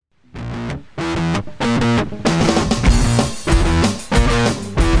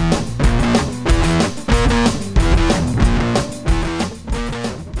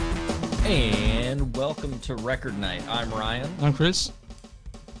to Record Night. I'm Ryan. I'm Chris.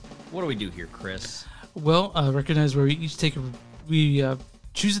 What do we do here, Chris? Well, recognize where we each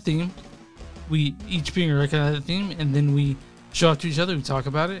choose a theme. We each bring a recognized theme, and then we show up to each other. We talk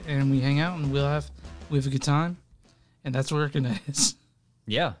about it, and we hang out, and we have a good time, and that's what recognize.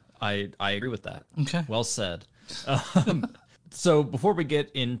 Yeah, I agree with that. Okay. Well said. So before we get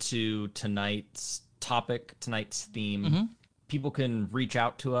into tonight's topic, tonight's theme, people can reach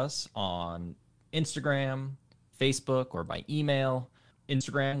out to us on Instagram, Facebook, or by email.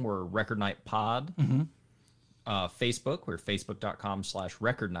 Instagram, we're Record Night Pod. Facebook, we're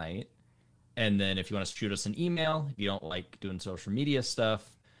facebook.com/Record Night. And then if you want to shoot us an email, if you don't like doing social media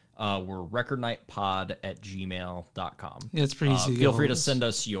stuff, we're recordnightpod@gmail.com. Yeah, it's pretty easy. Feel free to send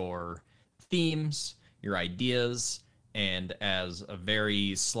us your themes, your ideas, and as a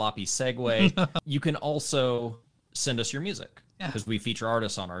very sloppy segue, you can also send us your music because we feature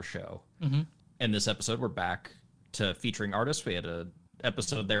artists on our show. And this episode, we're back to featuring artists. We had an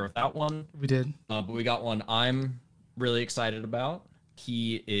episode there without one. We did. But we got one I'm really excited about.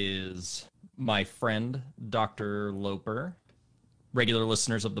 He is my friend, Dr. Loper. Regular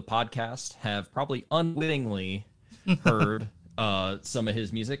listeners of the podcast have probably unwittingly heard some of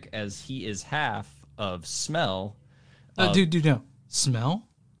his music, as he is half of Smell. Dude, no. Smell?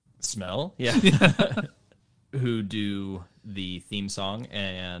 Smell, yeah. Who do the theme song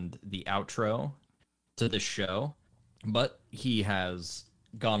and the outro to this show. But he has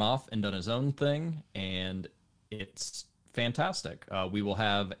gone off and done his own thing, and it's fantastic. We will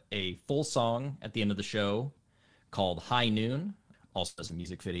have a full song at the end of the show called High Noon. Also has a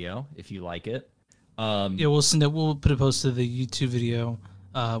music video if you like it. Yeah, we'll send it. We'll put a post to the YouTube video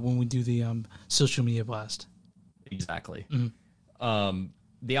when we do the social media blast. Exactly.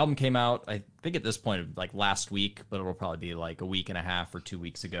 The album came out, I think at this point, like last week, but it'll probably be like a week and a half or 2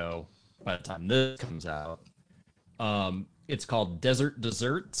 weeks ago by the time this comes out. It's called Desert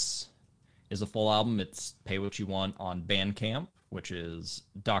Desserts. Is a full album. It's Pay What You Want on Bandcamp, which is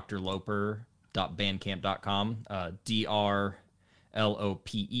drloper.bandcamp.com.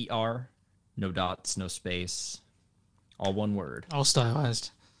 DRLOPER. No dots, no space. All one word. All stylized.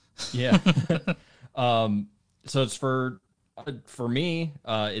 Yeah. So it's for me,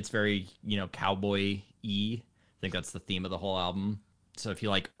 it's very, cowboy-y. I think that's the theme of the whole album. So if you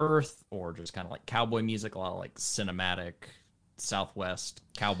like Earth or just kind of like cowboy music, a lot of like cinematic Southwest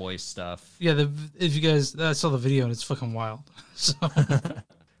cowboy stuff. Yeah, if you guys, I saw the video and it's fucking wild. So.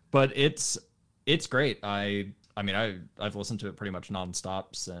 But it's great. I've listened to it pretty much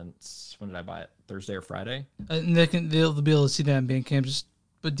nonstop since, when did I buy it? Thursday or Friday? And they'll be able to see that on Bandcamp. Just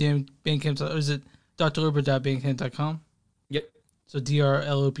put damn Bandcamp. Or is it drloper.bandcamp.com? Yep. So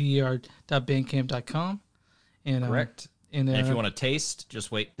drloper.bandcamp.com. And correct. And if you want to taste,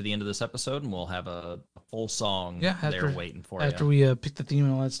 just wait to the end of this episode, and we'll have a full song there waiting for you. After we pick the theme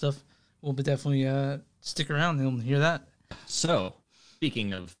and all that stuff, we'll definitely stick around and hear that. So,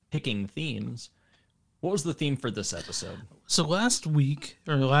 speaking of picking themes, what was the theme for this episode? So last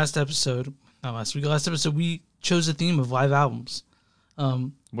episode, we chose a theme of live albums.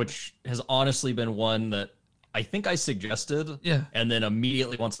 Which has honestly been one that I think I suggested. Yeah. And then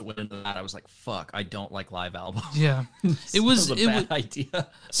immediately once it went into that, I was like, fuck, I don't like live albums. Yeah. It was a bad idea.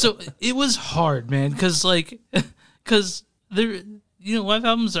 So it was hard, man, because there, live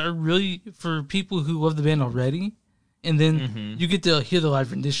albums are really for people who love the band already, and then you get to hear the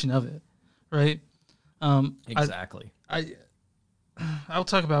live rendition of it, right? Exactly. I'll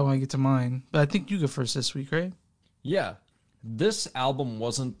talk about it when I get to mine, but I think you go first this week, right? Yeah. This album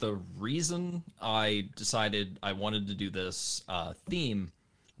wasn't the reason I decided I wanted to do this theme,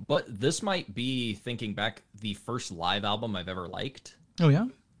 but this might be, thinking back, the first live album I've ever liked. Oh, yeah?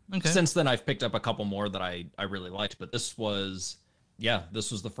 Okay. Since then, I've picked up a couple more that I really liked, but this was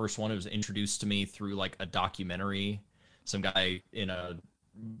the first one. It was introduced to me through like a documentary. Some guy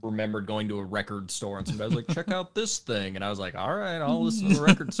remembered going to a record store, and some guy was like, check out this thing, and I was like, all right, I'll listen to the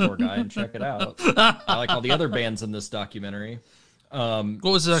record store guy and check it out. I like all the other bands in this documentary. What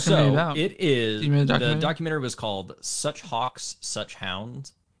was the documentary about? It is, the documentary was called Such Hawks, Such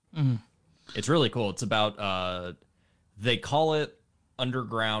Hounds. It's really cool. It's about they call it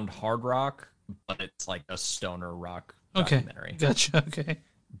underground hard rock, but it's like a stoner rock documentary. Gotcha. Okay.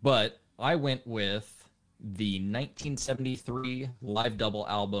 But I went with the 1973 live double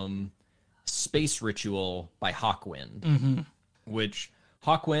album Space Ritual by Hawkwind, which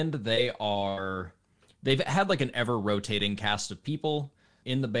Hawkwind, they've had like an ever rotating cast of people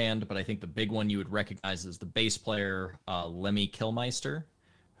in the band, but I think the big one you would recognize is the bass player, Lemmy Kilmister,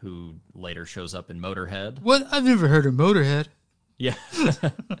 who later shows up in Motorhead. What? I've never heard of Motorhead. Yeah.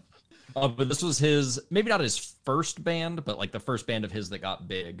 But this was his, maybe not his first band, but like the first band of his that got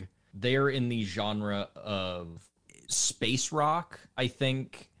big. They're in the genre of space rock, I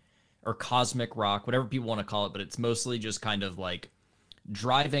think, or cosmic rock, whatever people want to call it, but it's mostly just kind of like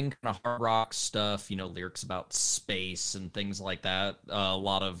driving kind of hard rock stuff, lyrics about space and things like that. A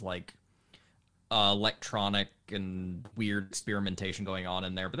lot of like electronic and weird experimentation going on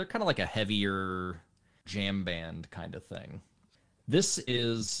in there, but they're kind of like a heavier jam band kind of thing. This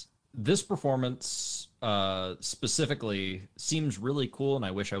performance specifically seems really cool, and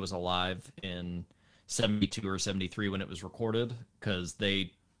I wish I was alive in 72 or 73 when it was recorded, because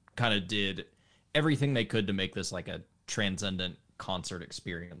they kind of did everything they could to make this like a transcendent concert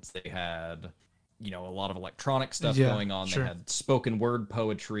experience. They had, a lot of electronic stuff going on. Sure. They had spoken word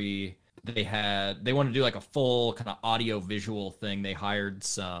poetry. They wanted to do like a full kind of audio visual thing. They hired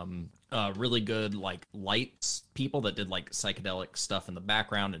some really good like lights people that did like psychedelic stuff in the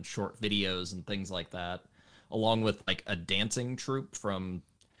background and short videos and things like that, along with like a dancing troupe from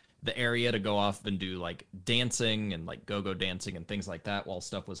the area to go off and do like dancing and like go-go dancing and things like that while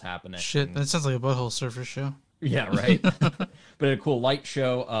stuff was happening. Shit, that sounds like a Butthole Surfer show. Yeah, right. But a cool light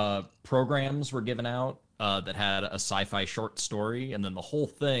show. Programs were given out that had a sci-fi short story, and then the whole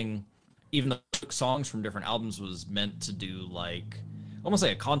thing, even though it took songs from different albums, was meant to do like almost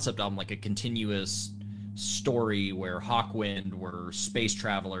like a concept album, like a continuous story where Hawkwind were space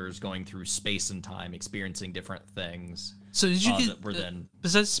travelers going through space and time, experiencing different things. So did you get,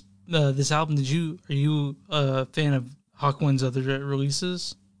 besides this album, are you a fan of Hawkwind's other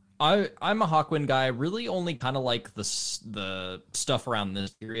releases? I'm a Hawkwind guy. Really only kind of like the stuff around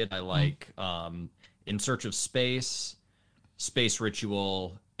this period. I like In Search of Space, Space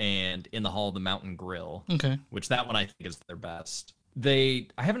Ritual, and In the Hall of the Mountain Grill. Okay. Which that one I think is their best. I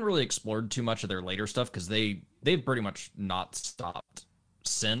haven't really explored too much of their later stuff because they've pretty much not stopped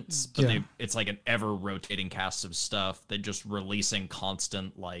since. But it's like an ever rotating cast of stuff. They're just releasing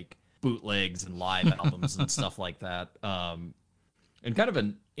constant like bootlegs and live albums and stuff like that. And kind of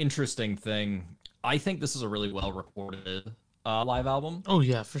an interesting thing, I think this is a really well recorded live album. Oh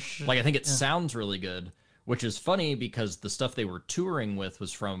yeah, for sure. Like I think it sounds really good, which is funny because the stuff they were touring with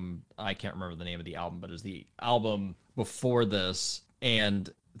was from, I can't remember the name of the album, but it was the album before this,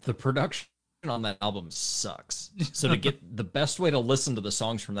 and the production on that album sucks. So to get the best way to listen to the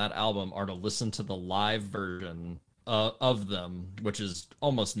songs from that album are to listen to the live version of them, which is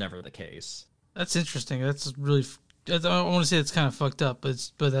almost never the case. That's interesting. That's really, I want to say it's kind of fucked up,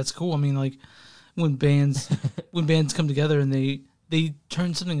 but that's cool. I mean, like when bands come together and they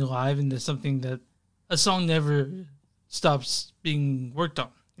turn something live into something that a song never stops being worked on.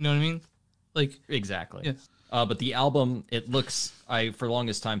 You know what I mean? Like exactly. Yeah. But the album, it looks, I for the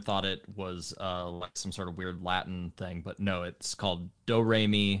longest time thought it was like some sort of weird Latin thing, but no, it's called Do Re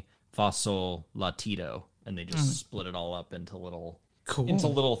Mi Fa Sol La Ti Do, and they just split it all up into little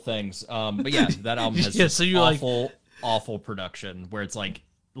things. But yeah, that album has so awful production where it's like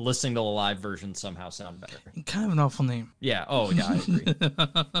listening to the live version somehow sound better. Kind of an awful name. Yeah. Oh yeah, I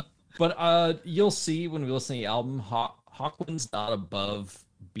agree. But you'll see when we listen to the album, Hawkwind's not above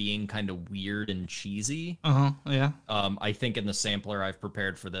being kind of weird and cheesy. Yeah. I think in the sampler I've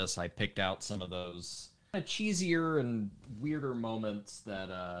prepared for this, I picked out some of those kind of cheesier and weirder moments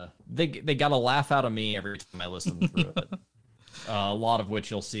that they got a laugh out of me every time I listen through it. A lot of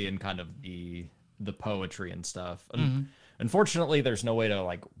which you'll see in kind of the poetry and stuff. And unfortunately, there's no way to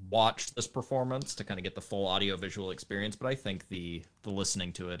like watch this performance to kind of get the full audio visual experience, but I think the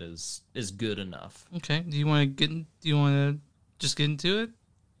listening to it is good enough. Okay. Do you want to just get into it?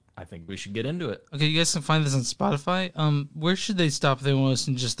 I think we should get into it. Okay, you guys can find this on Spotify. Where should they stop if they want to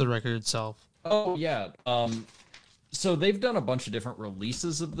listen to just the record itself? Oh yeah. So they've done a bunch of different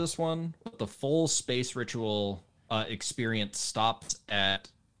releases of this one, but the full Space Ritual experience stops at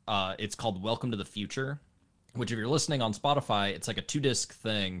it's called Welcome to the Future, which if you're listening on Spotify, it's like a 2-disc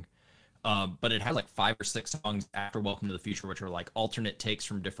thing. But it has like 5 or 6 songs after Welcome to the Future, which are like alternate takes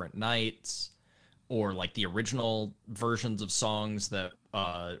from different nights, or like the original versions of songs that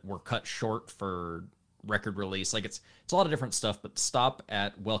were cut short for record release. Like it's a lot of different stuff, but stop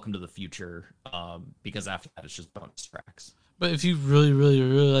at Welcome to the Future because after that it's just bonus tracks. But if you really, really,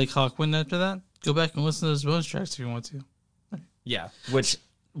 really like Hawkwind after that, go back and listen to those bonus tracks if you want to. Yeah, which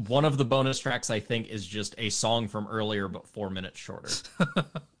one of the bonus tracks I think is just a song from earlier but 4 minutes shorter.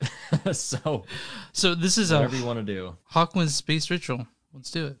 So this is whatever you want to do. Hawkwind's Space Ritual. Let's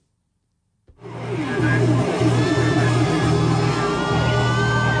do it.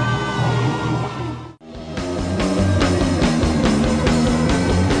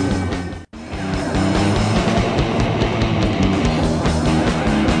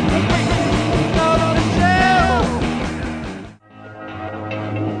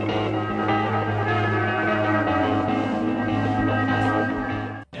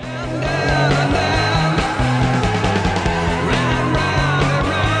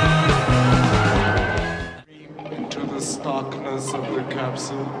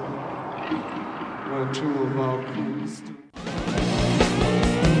 capsule where two of our crew stood.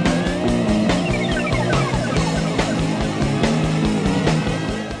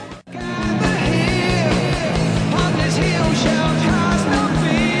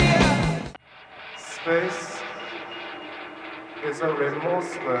 Space is a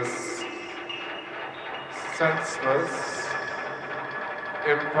remorseless, senseless,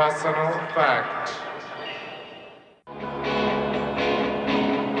 impersonal fact.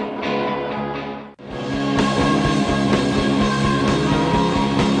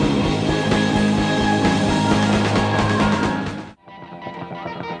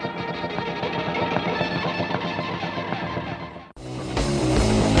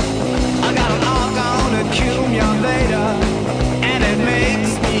 I got an argon accumulator, and it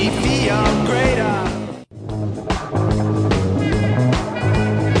makes me feel greater.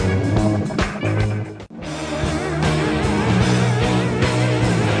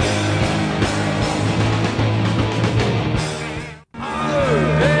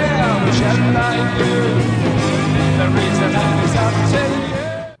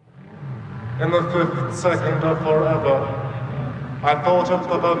 In the 5th second of forever, I thought of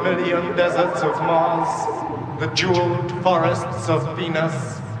the vermilion deserts of Mars, the jeweled forests of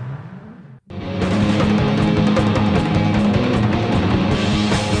Venus.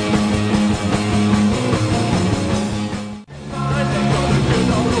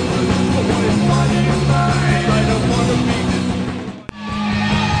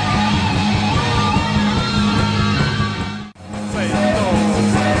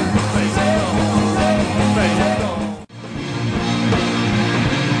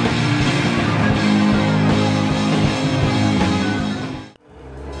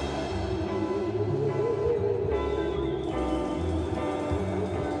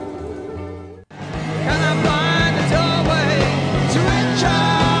 Can I find a doorway to which I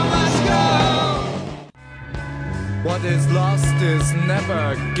must go? What is lost is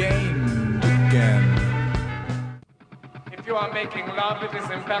never gained again. If you are making love, it is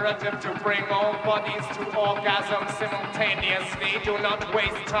imperative to bring all bodies to orgasm simultaneously. Do not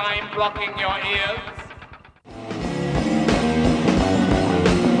waste time blocking your ears.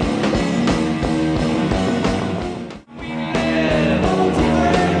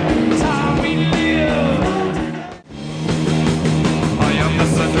 I am the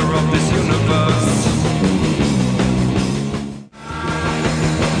center of this universe.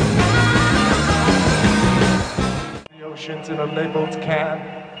 The oceans in a labeled can.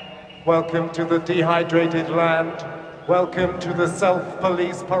 Welcome to the dehydrated land. Welcome to the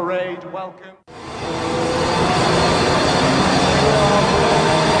self-police parade. Welcome.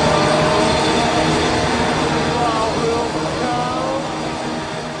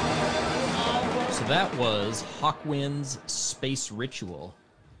 So that was Hawkwind's Space Ritual.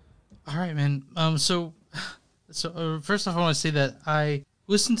 All right, man. So first off, I want to say that I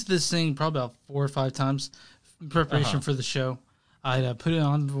listened to this thing probably about 4 or 5 times in preparation for the show. I put it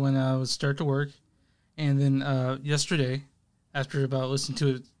on when I would start to work, and then yesterday, after about listening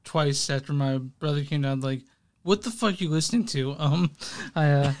to it twice, after my brother came down, like, "What the fuck are you listening to?"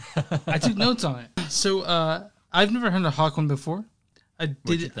 I took notes on it. So I've never heard of Hawkwind before. I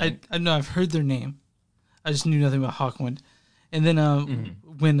know I've heard their name. I just knew nothing about Hawkwind. And then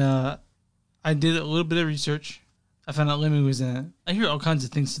when I did a little bit of research, I found out Lemmy was in it. I hear all kinds of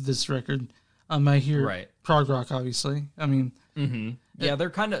things to this record. I hear prog rock, obviously. I mean, yeah, they're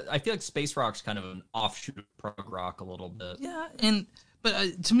kind of. I feel like space rock's kind of an offshoot of prog rock a little bit. Yeah,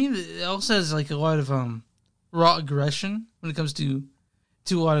 but to me, it also has like a lot of raw aggression when it comes to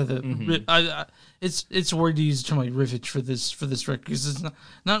a lot of the. It's a word to use the term like riffage for this record, because it's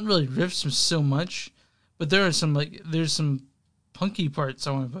not really riffs so much, but there's some punky parts.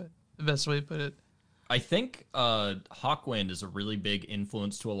 I want to put the best way to put it. I think Hawkwind is a really big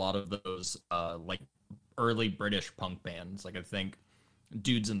influence to a lot of those like early British punk bands. Like I think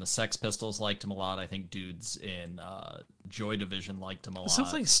dudes in the Sex Pistols liked him a lot. I think dudes in Joy Division liked him a lot. It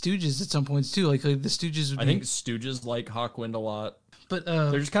sounds like Stooges at some points too. Like the Stooges. I think Stooges like Hawkwind a lot. But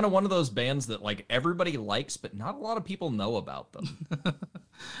they're just kind of one of those bands that like everybody likes, but not a lot of people know about them.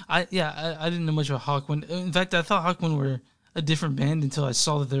 I didn't know much about Hawkwind. In fact, I thought Hawkwind were a different band until I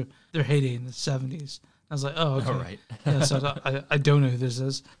saw that their heyday in the 70s. I was like, oh, okay. All right. Yeah, so I don't know who this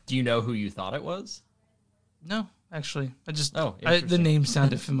is. Do you know who you thought it was? No, actually. I just the name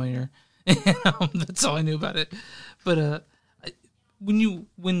sounded familiar. That's all I knew about it. But when you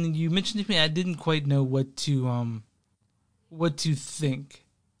mentioned it to me, I didn't quite know what to think,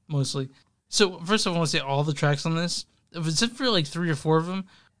 mostly. So first of all, I want to say all the tracks on this, except for like 3 or 4 of them,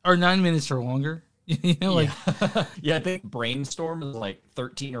 are 9 minutes or longer. You know, like yeah, I think Brainstorm is like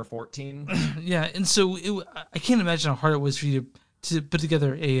 13 or 14. yeah, and so I can't imagine how hard it was for you to put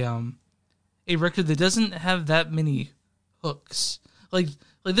together a record that doesn't have that many hooks. Like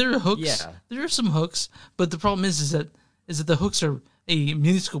there are hooks, Yeah. there are some hooks, but the problem is that the hooks are a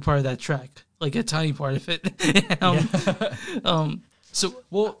minuscule part of that track, like a tiny part of it. So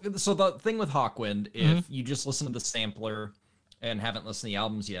the thing with Hawkwind, if you just listen to the sampler and haven't listened to the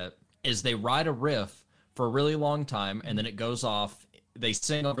albums yet, is they ride a riff for a really long time, and then it goes off. They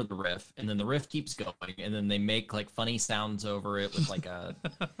sing over the riff, and then the riff keeps going, and then they make like funny sounds over it with like a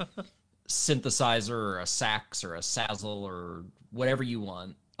synthesizer or a sax or a sazzle or whatever you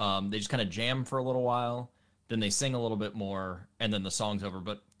want. They just kind of jam for a little while, then they sing a little bit more, and then the song's over.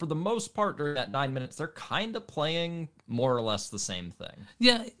 But for the most part, during that 9 minutes, they're kind of playing more or less the same thing.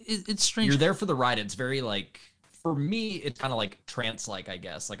 yeah, it's strange. You're there for the ride. It's very like, for me, it's kind of like trance-like, I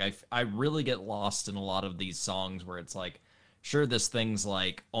guess. Like I really get lost in a lot of these songs where it's like, sure, this thing's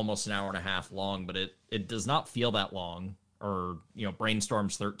like almost an hour and a half long, but it does not feel that long. Or, you know,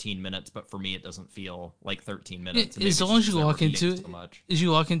 Brainstorm's 13 minutes, but for me, it doesn't feel like 13 minutes. As long as you walk into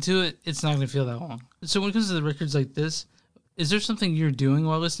it, it's not going to feel that long. So when it comes to the records like this, is there something you're doing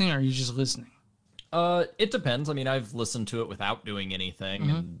while listening, or are you just listening? It depends. I mean, I've listened to it without doing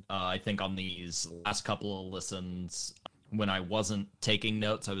anything, and I think on these last couple of listens, when I wasn't taking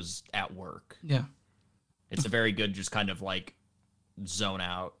notes, I was at work. Yeah. It's a very good, just kind of like zone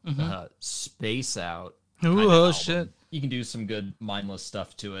out, space out. Ooh, oh shit. You can do some good mindless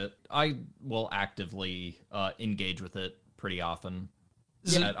stuff to it. I will actively engage with it pretty often.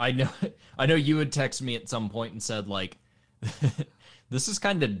 Yeah, I know you would text me at some point and said like, this is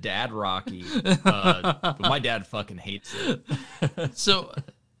kind of dad rocky, but my dad fucking hates it. So,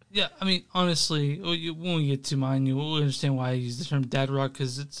 yeah, I mean, honestly, when we get to mine, you will understand why I use the term dad rock,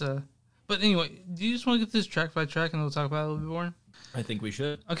 because it's But anyway, do you just want to get this track by track and we'll talk about it a little bit more? I think we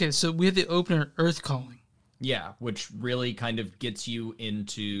should. Okay, so we have the opener, Earth Calling. Yeah, which really kind of gets you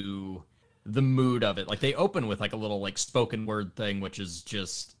into the mood of it. Like they open with like a little like spoken word thing, which is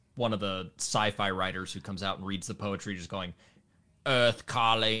just one of the sci-fi writers who comes out and reads the poetry, just going, "Earth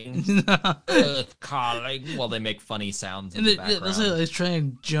calling, Earth calling," while they make funny sounds in the background. That's like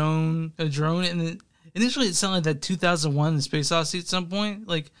trying to drone, and then initially it sounded like that 2001 The Space Odyssey at some point.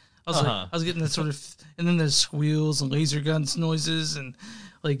 Like I was getting that sort of, and then there's squeals and laser guns noises and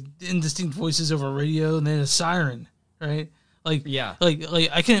like indistinct voices over radio, and then a siren, right? Like yeah, like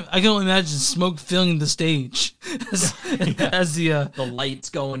I can only imagine smoke filling the stage as the lights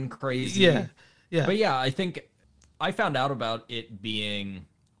going crazy. Yeah. But yeah, I think I found out about it being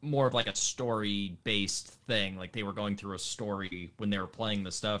more of like a story-based thing. Like they were going through a story when they were playing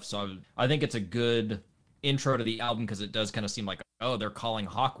the stuff. So I think it's a good intro to the album, because it does kind of seem like, oh, they're calling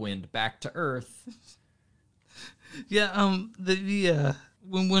Hawkwind back to Earth. Yeah.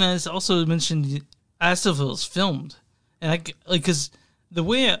 When I also mentioned Astoville's filmed, and because the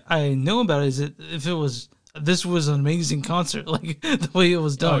way I know about it is that this was an amazing concert, like the way it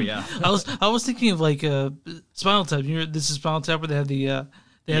was done. Oh yeah. I was thinking of like Spinal Tap. This is Spinal Tap where they had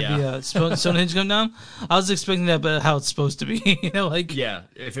the Stonehenge come down. I was expecting that, but how it's supposed to be, like yeah,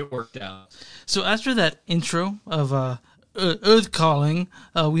 if it worked out. So after that intro of Earth Calling,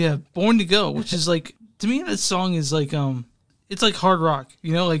 we have Born to Go, which is like, to me, that song is like it's like hard rock,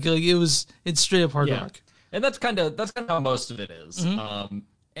 like it's straight up hard rock. And that's kind of how most of it is.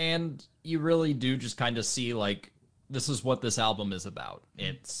 And you really do just kind of see like, this is what this album is about.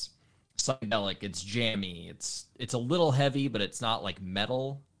 It's psychedelic, it's jammy, it's a little heavy, but it's not like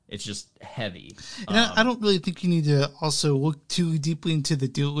metal. It's just heavy. And I don't really think you need to also look too deeply into the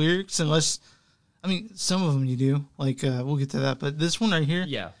lyrics, unless, I mean, some of them you do. Like, we'll get to that. But this one right here,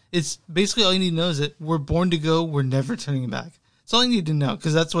 yeah, it's basically all you need to know is that we're born to go, we're never turning back. That's all you need to know,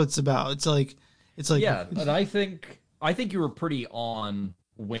 because that's what it's about. It's like yeah. And I think you were pretty on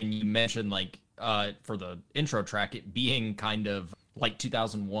when you mentioned like for the intro track it being kind of like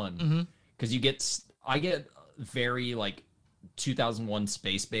 2001, because I get very like 2001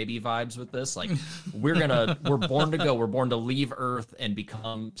 Space Baby vibes with this. Like we're born to go, we're born to leave Earth and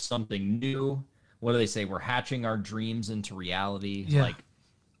become something new. What do they say? We're hatching our dreams into reality. Yeah. Like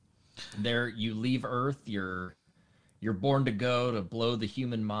you leave Earth, you're born to go, to blow the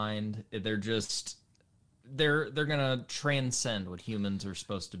human mind. They're gonna transcend what humans are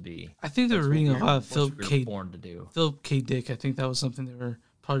supposed to be. I think they were reading a lot of Philip K. Born to do. Philip K. Dick. I think that was something they were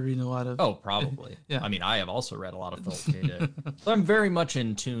probably reading a lot of. Oh, probably. Yeah. I mean, I have also read a lot of Philip K. Dick. So I'm very much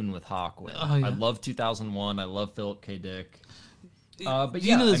in tune with Hawkwind. Oh, yeah. I love 2001. I love Philip K. Dick. But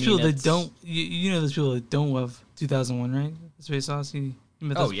you know, there's people that don't. You know, there's people that don't love 2001, right? Space Odyssey.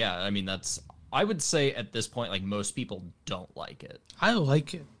 Oh yeah, I mean that's I would say at this point, like most people don't like it. I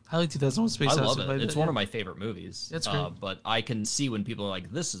like it. I like 2001: Space I Odyssey. love it. It's one of my favorite movies. That's great. But I can see when people are like,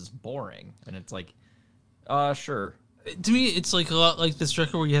 "This is boring," and it's like, sure, To me, it's like a lot like this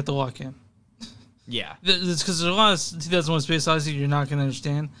record where you have to walk in. yeah, It's because there's a lot of 2001: Space Odyssey you're not going to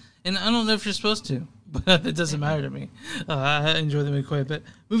understand, and I don't know if you're supposed to, but it doesn't matter to me. I enjoy the movie quite a bit.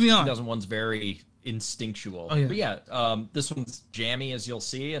 Moving on. 2001's very instinctual. Oh, yeah. But yeah, this one's jammy, as you'll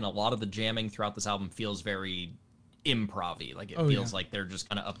see, and a lot of the jamming throughout this album feels very improv-y. Like, it feels like they're just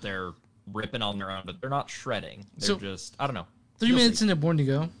kind of up there ripping on their own, but they're not shredding. They're just, I don't know. 3 minutes into Born to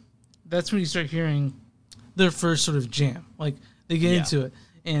Go, that's when you start hearing their first sort of jam. Like, they get into it.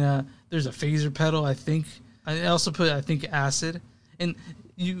 And there's a phaser pedal, I think. I also put, I think, acid. And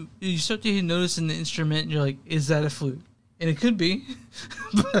you start to notice in the instrument, and you're like, is that a flute? And it could be.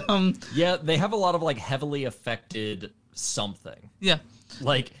 But, yeah, they have a lot of, like, heavily affected something. yeah.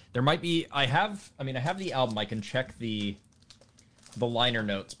 Like, there might be, I have the album, I can check the liner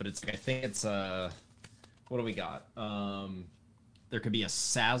notes, but it's, I think it's, what do we got? There could be a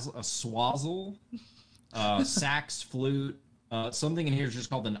swazzle, sax, flute, something in here is just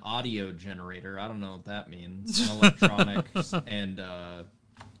called an audio generator. I don't know what that means. An electronics and,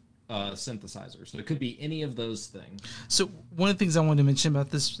 synthesizer. So it could be any of those things. So one of the things I wanted to mention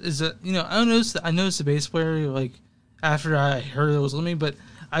about this is that, I noticed the bass player, like, after I heard it was Lemmy, but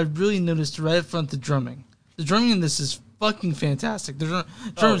I really noticed right up front the drumming. The drumming in this is fucking fantastic. The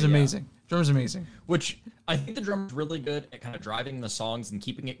drummer's amazing. Drummer's amazing. Which I think the drummer's really good at kind of driving the songs and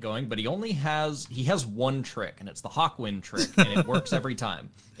keeping it going, but he has one trick, and it's the Hawkwind trick, and it works every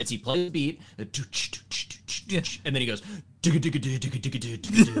time. It's he plays the beat, and then he goes,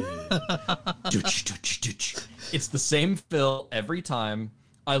 it's the same fill every time.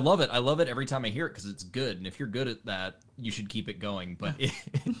 I love it. I love it every time I hear it because it's good. And if you're good at that, you should keep it going. But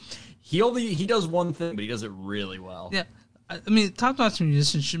he does one thing, but he does it really well. Yeah, I mean, top-notch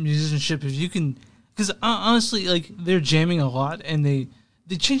musicianship. If you can, because honestly, like, they're jamming a lot, and they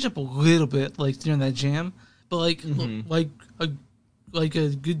change up a little bit, like, during that jam. But like a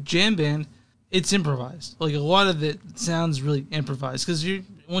good jam band, it's improvised. Like, a lot of it sounds really improvised because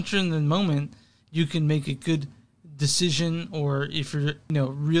once you're in the moment, you can make a good decision, or if you're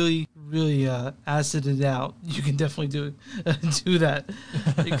really acided out, you can definitely do that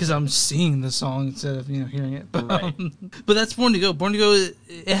because I'm seeing the song instead of hearing it. But, right. But that's Born to Go. Born to Go,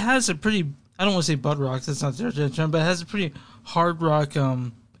 it has a pretty, I don't want to say butt rock, that's not their term, but it has a pretty hard rock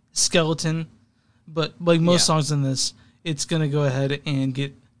skeleton. But like most songs in this, it's gonna go ahead and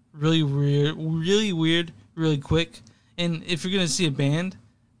get really weird, really quick. And if you're gonna see a band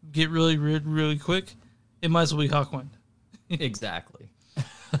get really weird really quick, it might as well be Hawkwind. Exactly.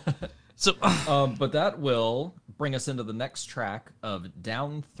 So, but that will bring us into the next track of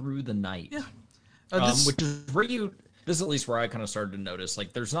Down Through the Night. Yeah. Which is where this is at least where I kind of started to notice,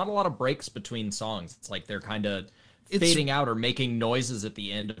 like, there's not a lot of breaks between songs. It's like they're kind of fading out or making noises at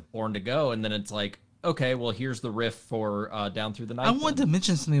the end of Born to Go, and then it's like, okay, well, here's the riff for Down Through the Night. I wanted to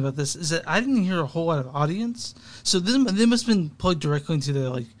mention something about this, is that I didn't hear a whole lot of audience. So they must have been plugged directly into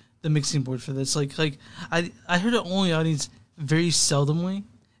the mixing board for this. Like I heard it only audience very seldomly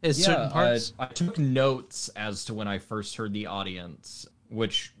at certain parts. I took notes as to when I first heard the audience,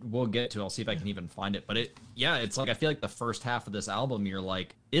 which we'll get to. I'll see if I can even find it. But it's like, I feel like the first half of this album, you're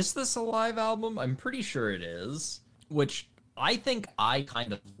like, is this a live album? I'm pretty sure it is, which I think I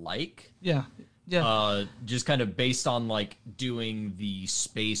kind of like. Yeah. Just kind of based on, like, doing the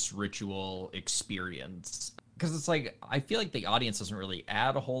space ritual experience. Because it's like, I feel like the audience doesn't really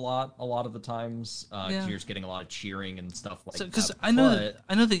add a lot of the times. You're just getting a lot of cheering and stuff like that. Because I know the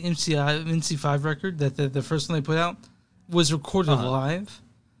MC5 record, that the first one they put out, was recorded live,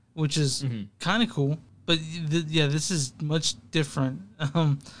 which is kind of cool. But this is much different.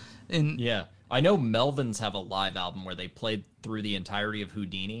 I know Melvins have a live album where they played through the entirety of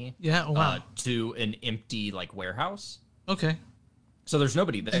Houdini. Yeah, wow. To an empty, like, warehouse. Okay. So there's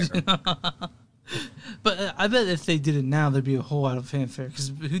nobody there. But I bet if they did it now, there'd be a whole lot of fanfare, because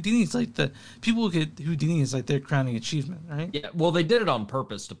Houdini's like people look at Houdini as like their crowning achievement, right? Yeah, well, they did it on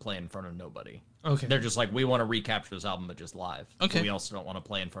purpose to play in front of nobody. Okay. They're just like, we want to recapture this album, but just live. Okay. But we also don't want to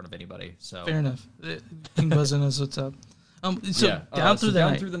play in front of anybody. So fair enough. King Buzzer knows what's up. Down Through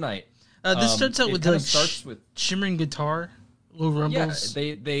the Night. This starts out with like starts with shimmering guitar, low rumbles.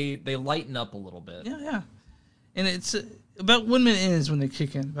 Yeah, they lighten up a little bit. Yeah. And it's about 1 minute in is when they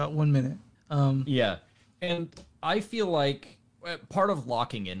kick in. About 1 minute. Yeah, and I feel like part of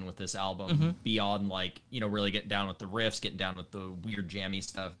locking in with this album, beyond, like, really getting down with the riffs, getting down with the weird jammy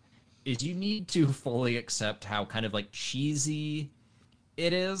stuff, is you need to fully accept how kind of, like, cheesy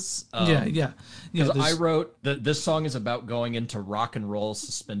It is. Yeah. 'Cause I there's- wrote that this song is about going into rock and roll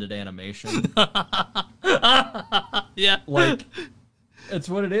suspended animation. yeah. Like, it's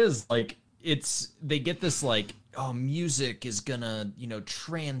what it is. Like, they get this like, oh, music is gonna,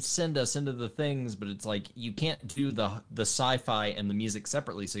 transcend us into the things, but it's like you can't do the sci-fi and the music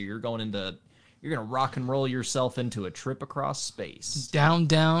separately. So you're gonna rock and roll yourself into a trip across space. Down,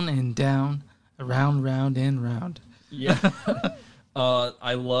 down, and down, around, round, and round. Yeah.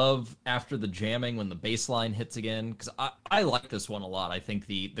 I love after the jamming when the bass line hits again, because I like this one a lot. I think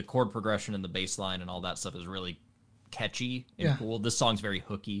the chord progression and the bass line and all that stuff is really catchy and cool. This song's very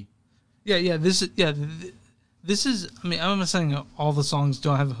hooky. Yeah. This is. I mean, I'm not saying all the songs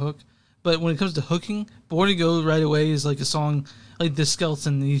don't have a hook, but when it comes to hooking, "Born to Go Right Away" is like a song like the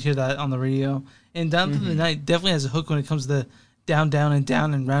Skeleton. You hear that on the radio, and "Down Through the Night" definitely has a hook when it comes to down, down, and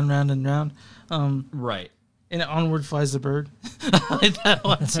down, and round, round, and round. Right. And "Onward Flies the Bird." I like that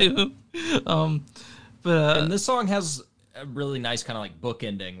one too. And this song has a really nice kind of like book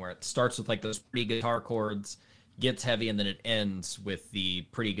ending where it starts with like those pretty guitar chords, gets heavy, and then it ends with the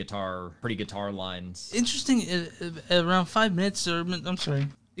pretty guitar lines. Interesting. Around 5 minutes, or I'm sorry,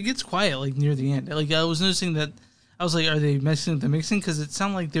 it gets quiet like near the end. Like I was noticing that. I was like, are they messing with the mixing? Because it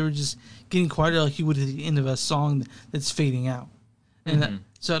sounded like they were just getting quieter, like you would at the end of a song that's fading out. And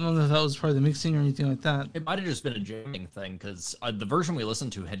so I don't know if that was part of the mixing or anything like that. It might have just been a jamming thing because the version we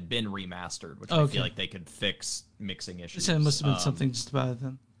listened to had been remastered, which I feel like they could fix mixing issues. So it must have been something just about it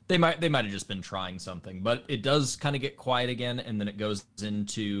then. They might have just been trying something, but it does kind of get quiet again, and then it goes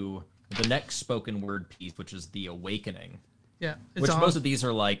into the next spoken word piece, which is the awakening. Yeah, Which most of these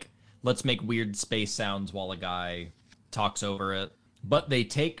are like, let's make weird space sounds while a guy talks over it. But they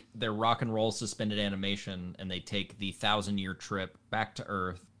take their rock and roll suspended animation and they take the 1,000-year trip back to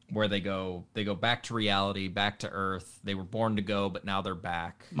Earth, where they go back to reality, back to Earth. They were born to go, but now they're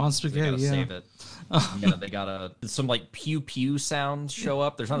back. Monster They gotta Spaghetti, save it. They gotta some like pew pew sounds show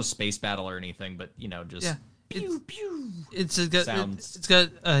up. There's not a space battle or anything, but just pew pew. It's got sounds. it's got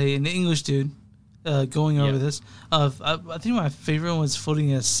an English dude going over this. I think my favorite one was floating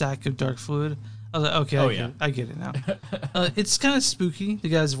in a sack of dark fluid. I was like, okay, I get it now. It's kind of spooky, the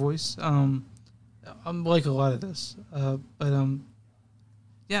guy's voice. I'm like a lot of this,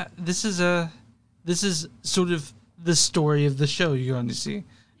 yeah, this is sort of the story of the show you're going to see.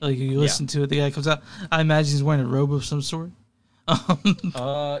 Like you listen to it, the guy comes out. I imagine he's wearing a robe of some sort.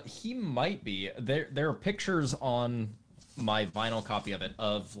 He might be. There are pictures on my vinyl copy of it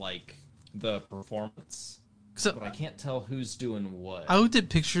of like the performance. So, but I can't tell who's doing what. I looked at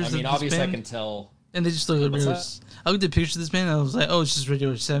pictures. I mean, of this obviously, band, I can tell. And they just look like regular. I looked at pictures of this band, and I was like, "Oh, it's just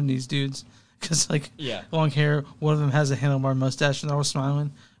regular '70s dudes." Because long hair. One of them has a handlebar mustache, and they're all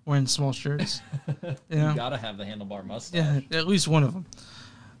smiling, wearing small shirts. You gotta have the handlebar mustache. Yeah, at least one of them.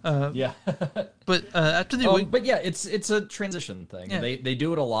 But after the but yeah, it's a transition thing. Yeah. They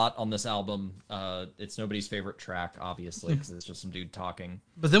do it a lot on this album. It's nobody's favorite track, obviously, because it's just some dude talking.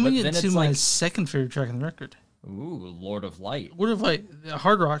 But then we get to my second favorite track on the record. Ooh, Lord of Light. Lord of Light,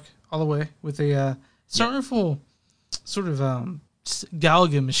 hard rock all the way with a sorrowful sort of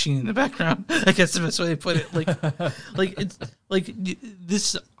Gallagher machine in the background. I guess the best way to put it. Like it's like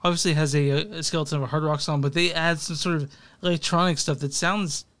this obviously has a skeleton of a hard rock song, but they add some sort of electronic stuff that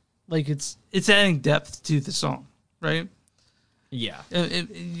sounds like it's adding depth to the song, right? Yeah.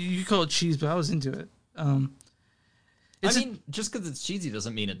 You call it cheese, but I was into it. I mean, just because it's cheesy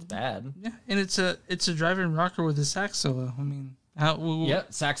doesn't mean it's bad. Yeah, and it's a driving rocker with a sax solo. I mean,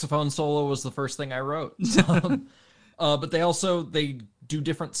 saxophone solo was the first thing I wrote. But they do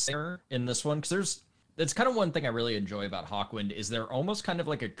different singer in this one, because that's kind of one thing I really enjoy about Hawkwind is they're almost kind of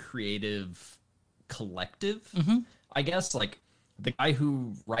like a creative collective, I guess. Like the guy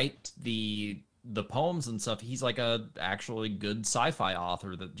who writes the poems and stuff, he's like a actually good sci-fi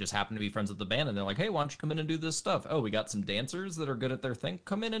author that just happened to be friends with the band, and they're like, hey, why don't you come in and do this stuff? Oh, we got some dancers that are good at their thing,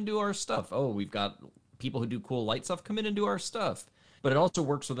 come in and do our stuff. Oh, we've got people who do cool light stuff, come in and do our stuff. But it also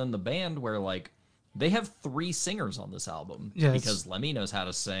works within the band where like they have 3 singers on this album, because Lemmy knows how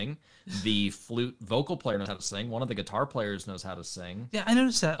to sing, the flute vocal player knows how to sing, one of the guitar players knows how to sing. Yeah, I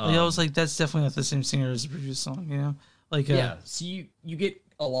noticed that. I was like, that's definitely not the same singer as the previous song, you know? Like so you get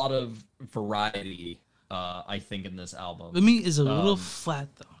a lot of variety, I think, in this album. Lemmy is a little flat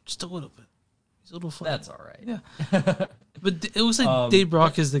though, just a little bit. He's a little flat. That's all right. Yeah. But it was like Dave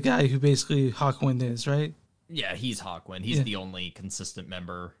Brock is the guy who basically Hawkwind is, right? Yeah, he's Hawkwind. He's the only consistent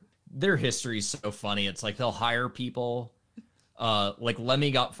member. Their history's so funny. It's like they'll hire people. Like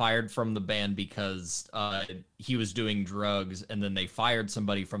Lemmy got fired from the band because he was doing drugs, and then they fired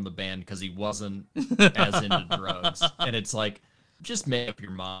somebody from the band because he wasn't as into drugs. And it's like, Just make up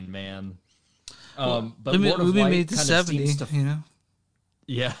your mind, man. Well, But Lord of we Light made to kind of 70, seems to, you know?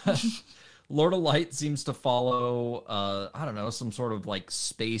 yeah. Lord of Light seems to follow, I don't know, some sort of like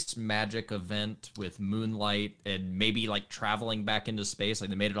space magic event with moonlight and maybe like traveling back into space. Like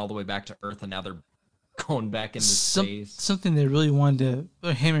they made it all the way back to Earth and now they're going back into space. Something they really wanted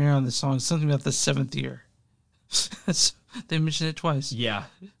to hammer on the song, something about the seventh year. They mentioned it twice. Yeah.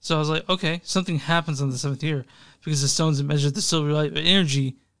 So I was like, okay, something happens on the seventh year because the stones that measure the silver light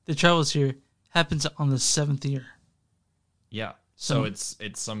energy that travels here happens on the seventh year. Yeah. So it's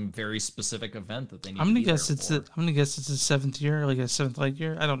some very specific event that they need. I'm gonna to be guess there it's for. I'm gonna guess it's the seventh year, like a seventh light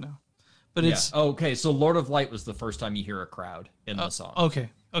year. I don't know, but Yeah. it's Okay. So Lord of Light was the first time you hear a crowd in the song. okay.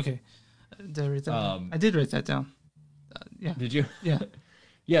 Did I write that down? I did write that down. Yeah. Did you? Yeah.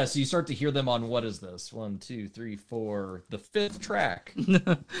 Yeah. So you start to hear them on what is this? 1, 2, 3, 4, the 5th track.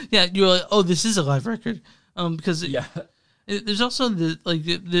 Yeah. You're like, oh, this is a live record. Because Yeah. there's also the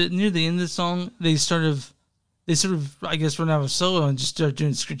near the end of the song they sort of I guess run out of solo and just start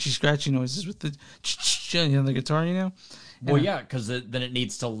doing scratchy noises with the the guitar, you know. Well, yeah, because then it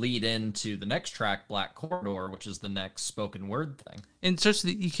needs to lead into the next track, Black Corridor, which is the next spoken word thing. And it starts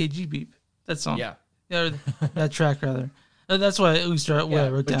with the EKG beep. That song. Yeah. Yeah, or that track rather. That's why at least what I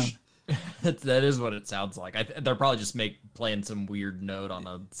wrote down. That is what it sounds like. They're probably just playing some weird note on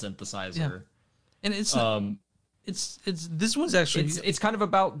a synthesizer. Yeah. And it's this one's actually It's kind of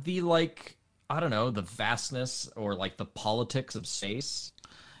about the like, I don't know, the vastness or like the politics of space.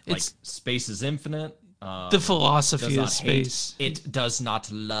 Like It's- space is infinite. the philosophy of does not hate. space. It does not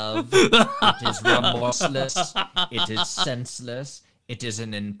love. It is remorseless. It is senseless. It is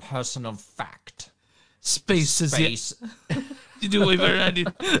an impersonal fact. Space is the Space. You do way better than I do.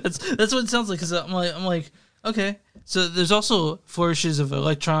 That's what it sounds like. Cause I'm like, okay. So there's also flourishes of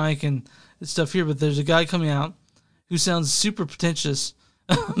electronic and stuff here, but there's a guy coming out who sounds super pretentious,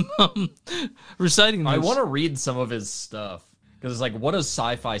 reciting this. I want to read some of his stuff because it's like, what does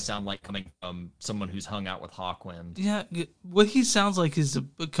sci-fi sound like coming from someone who's hung out with Hawkwind? Yeah, what he sounds like is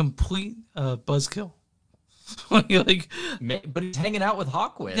a complete buzzkill. like, But he's hanging out with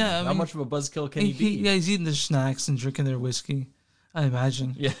Hawkwind. Yeah, I How mean, much of a buzzkill can he be? yeah, he's eating their snacks and drinking their whiskey. I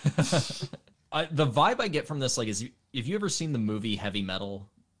imagine. Yeah. The vibe I get from this, like, is if you ever seen the movie Heavy Metal,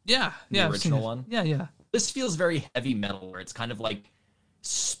 Yeah, the I've seen original it. one? Yeah. This feels very heavy metal, where it's kind of like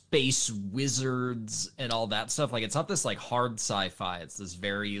space wizards and all that stuff. Like, it's not this like hard sci-fi. It's this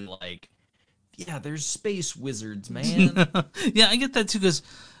very like, yeah, there's space wizards, man. Yeah, I get that too,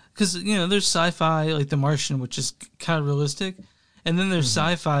 because you know there's sci-fi like The Martian, which is kind of realistic, and then there's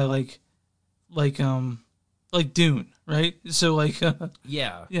sci-fi like Dune, right? So like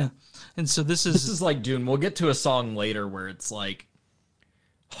Yeah. yeah, and so this This is is like Dune. We'll get to a song later where it's like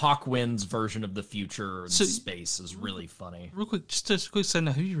Hawkwind's version of the future in So- space is really funny. real quick. Just a quick side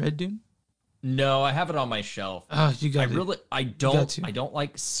note: have you read Dune? No, I have it on my shelf. Oh, you I got it. really, I got to. don't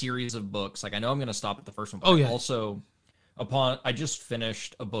like series of books. Like I know I'm gonna stop at the first one. But Oh, yeah. Also, I just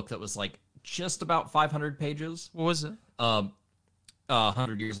finished a book that was like just about 500 pages. What was it?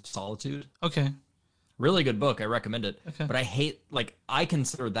 100 Years of Solitude. Okay. Really good book. I recommend it. Okay. But I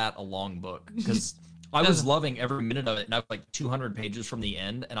consider that a long book because I was loving every minute of it, and I was like 200 pages from the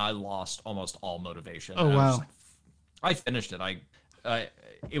end, and I lost almost all motivation. Oh, And I was wow. just like, I finished it.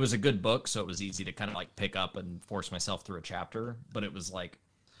 It was a good book, so it was easy to kind of like pick up and force myself through a chapter. But it was like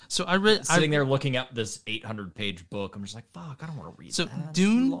So I read. sitting there looking at this 800-page book. I'm just like, fuck, I don't want to read So that. It's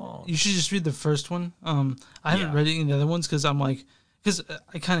Dune, too long. you should just read the first one. I haven't Yeah. read any of the other ones because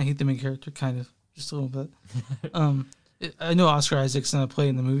I kind of hate the main character, kind of just a little bit. I know Oscar Isaac's not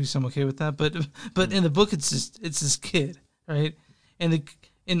playing the movie, so I'm okay with that. But in the book, it's this kid, right? And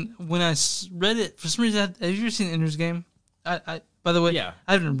when I read it, for some reason, have you ever seen Ender's Game? I by the way, Yeah,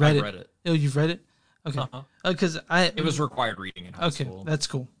 I haven't read I've it. read it. Oh, you've read it? Okay, Uh-huh. Because It was required reading in high okay. school. That's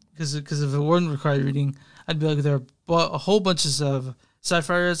cool. Because if it weren't required reading, I'd be like, there are a whole bunches of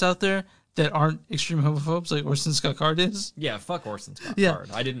sci-fi writers out there that aren't extreme homophobes, like Orson Scott Card is. Yeah, fuck Orson Scott Yeah. Card.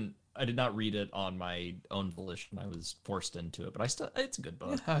 I did not read it on my own volition. I was forced into it, but it's a good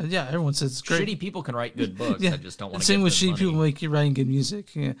book. Yeah, everyone says it's great. Shitty people can write good books. Yeah. I just don't want to. Same give with them shitty money. people make you writing good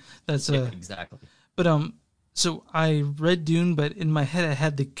music. Yeah, that's Yeah, exactly. But so I read Dune, but in my head I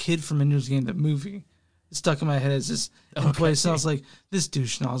had the kid from Ender's Game, the movie, stuck in my head as this in place. And I was like, this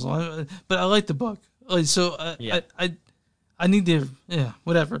douche nozzle. But I like the book. Like so, Yeah. I need to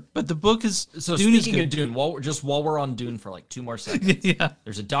whatever. But the book is So Dune is speaking of good. Dune, while we're on Dune for like 2 more seconds, Yeah,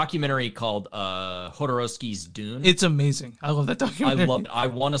 there's a documentary called Hodorowski's Dune. it's amazing. I love that I documentary. love it. I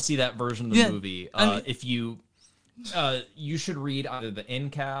want to see that version of the Yeah, movie. I mean- If you should read either the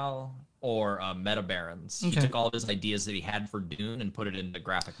Incal or Meta Barons. Okay. He took all of his ideas that he had for Dune and put it into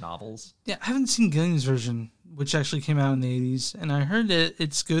graphic novels. Yeah, I haven't seen Gilliam's version, which actually came out in the 80s, and I heard that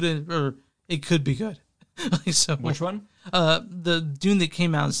it's good, or it could be good. Like, so, Which one? the Dune that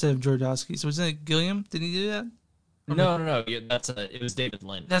came out instead of Jodorowsky. So wasn't it Gilliam? Did he do that? No. Yeah, it was David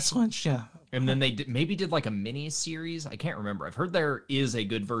Lynch. That's Lynch, yeah. And then they maybe did like a mini series. I can't remember. I've heard there is a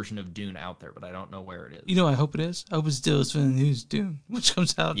good version of Dune out there, but I don't know where it is. You know, I hope it is. I hope it's Delos Villeneuve's Dune, which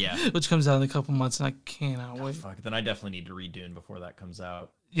comes out. Yeah. Which comes out in a couple months, and I cannot wait. Fuck. Then I definitely need to read Dune before that comes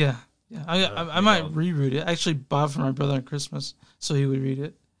out. Yeah, yeah. I might reread it. I actually bought it for my brother on Christmas, so he would read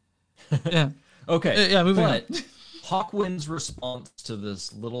it. Yeah. Okay. Yeah. Moving on. Hawkwind's response to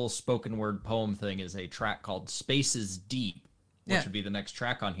this little spoken word poem thing is a track called "Space is Deep," which would be the next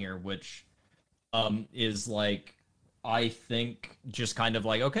track on here, which is like, I think, just kind of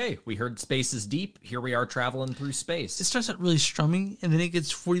like, okay, we heard space is deep. Here we are traveling through space. It starts out really strumming, and then it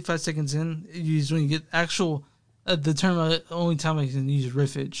gets 45 seconds in. When you get actual, the term only time I can use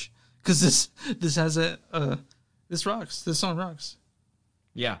riffage, because this has this rocks. This song rocks.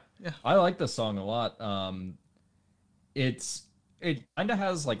 Yeah. Yeah. I like this song a lot. It kind of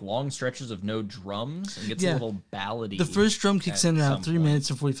has like long stretches of no drums and gets a little ballady. The first drum kicks in around 3 point. minutes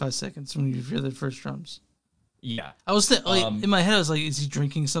and 45 seconds when you hear the first drums. Yeah. I was in my head, I was like, is he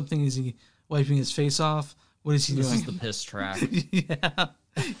drinking something? Is he wiping his face off? What is he This doing? is the piss track. Yeah.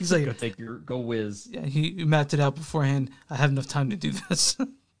 He's like, go whiz. yeah, he mapped it out beforehand. I have enough time to do this.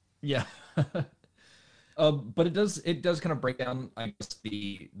 Yeah. But it does kind of break down, I guess,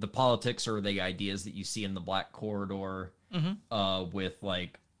 the politics or the ideas that you see in the Black Corridor, with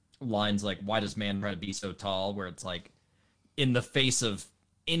like lines like, why does man try to be so tall? Where it's like, in the face of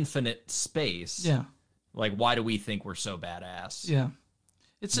infinite space. Yeah. Like, why do we think we're so badass? Yeah.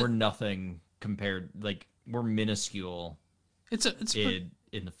 We're nothing compared, like, we're minuscule in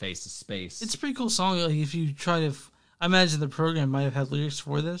the face of space. It's a pretty cool song. Like, if you try to, I imagine the program might have had lyrics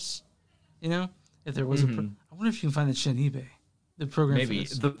for this, you know? If there was I wonder if you can find that shit on eBay. The program Maybe.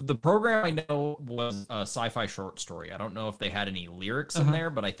 for this. The program I know was a sci-fi short story. I don't know if they had any lyrics in there,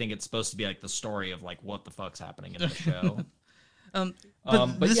 but I think it's supposed to be like the story of like what the fuck's happening in the show.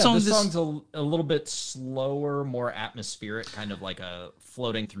 But this song, song's a little bit slower, more atmospheric, kind of like a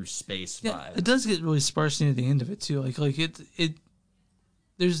floating through space vibe. It does get really sparse near the end of it too. Like it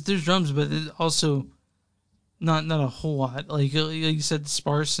there's drums, but it also not a whole lot. Like you said,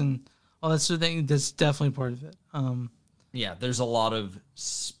 sparse and all that sort of thing. That's definitely part of it. Yeah, there's a lot of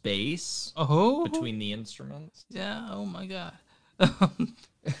space between the instruments. Yeah. Oh my god.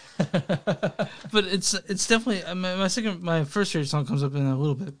 But it's definitely my first favorite song comes up in a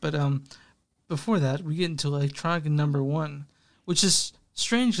little bit, but before that we get into electronic number 1, which is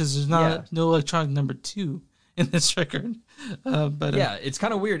strange because there's no electronic number 2 in this record. But it's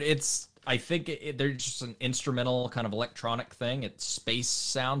kind of weird. I think there's just an instrumental kind of electronic thing. It's space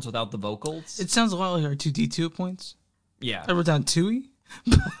sounds without the vocals. It sounds a lot like R2-D2 at points. Yeah, I wrote down Tui. A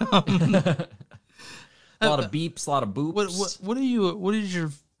lot of beeps, a lot of boops.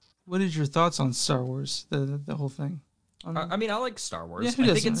 What is your thoughts on Star Wars? The whole thing. I mean, I like Star Wars. Yeah,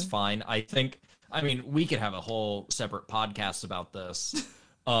 I think it's fine. I mean, we could have a whole separate podcast about this.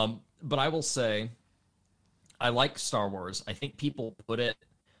 But I will say, I like Star Wars. I think people put it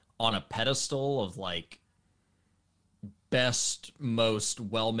on a pedestal of like best, most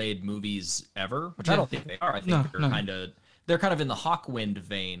well-made movies ever, which I don't think they are. I think they're kind of in the Hawkwind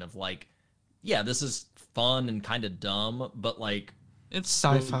vein of like, yeah, this is fun and kind of dumb, but like it's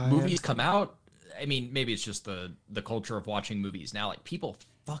sci-fi. Movies come out. I mean, maybe it's just the culture of watching movies now. Like people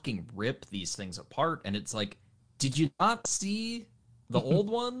fucking rip these things apart, and it's like, did you not see the old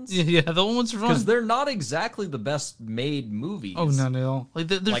ones? Yeah, the old ones are fun because they're not exactly the best made movies. Oh, not at all.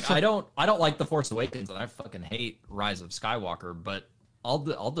 Like I don't like The Force Awakens, and I fucking hate Rise of Skywalker, but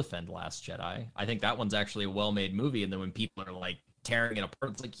I'll defend Last Jedi. I think that one's actually a well-made movie, and then when people are like tearing it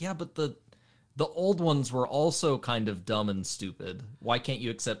apart, it's like, yeah, but the old ones were also kind of dumb and stupid. Why can't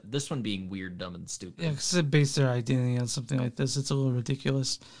you accept this one being weird, dumb, and stupid? Yeah, because they base their identity on something like this. It's a little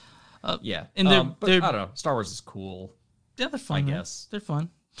ridiculous. Yeah, and but I don't know. Star Wars is cool. Yeah, they're fun. I guess they're fun.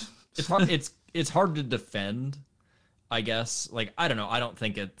 It's hard. It's hard to defend. I guess. Like, I don't know. I don't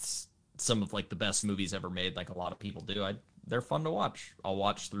think it's some of like the best movies ever made, like a lot of people do. They're fun to watch. I'll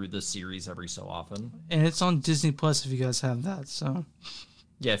watch through this series every so often. And it's on Disney Plus if you guys have that. So.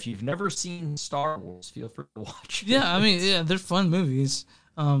 Yeah, if you've never seen Star Wars, feel free to watch it. Yeah, I mean, they're fun movies,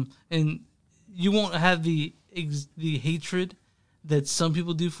 and you won't have the hatred that some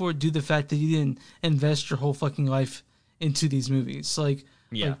people do for it due to the fact that you didn't invest your whole fucking life into these movies.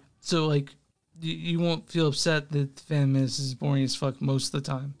 You won't feel upset that Phantom Menace is boring as fuck most of the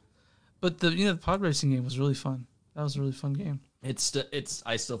time. But the pod racing game was really fun. That was a really fun game. I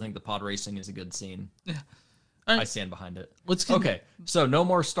still think the pod racing is a good scene. Yeah. All right. I stand behind it. Let's get Okay, so no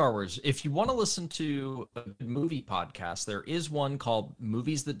more Star Wars. If you want to listen to a good movie podcast, there is one called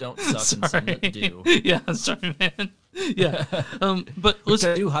Movies That Don't Suck and Some That Do. Yeah, sorry, man. Yeah. But Which let's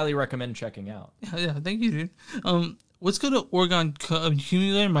I do highly recommend checking out. yeah, thank you, dude. Let's go to Oregon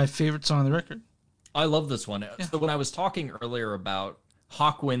Accumulator, my favorite song on the record. I love this one. So when I was talking earlier about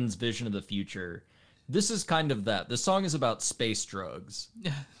Hawkwind's vision of the future, this is kind of that. This song is about space drugs.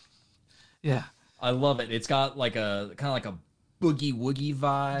 Yeah. Yeah. I love it. It's got like a kind of like a boogie woogie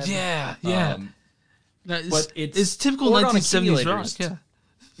vibe. Yeah, yeah. But it's typical Oregon 1970s rock. accumulators. Yeah.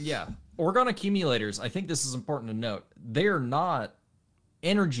 Yeah. Oregon accumulators, I think this is important to note. They're not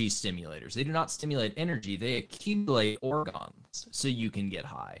energy stimulators. They do not stimulate energy. They accumulate orgons so you can get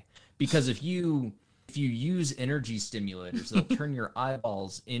high. Because if you use energy stimulators, they'll turn your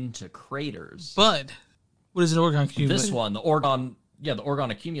eyeballs into craters. But what is an Oregon accumulator? This one, the Oregon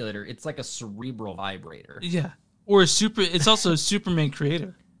accumulator, it's like a cerebral vibrator. Yeah. Or it's also a Superman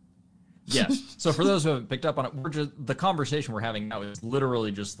creator. Yes. So for those who haven't picked up on it, the conversation we're having now is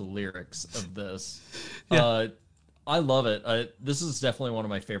literally just the lyrics of this. Yeah. I love it. This is definitely one of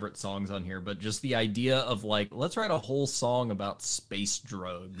my favorite songs on here, but just the idea of like, let's write a whole song about space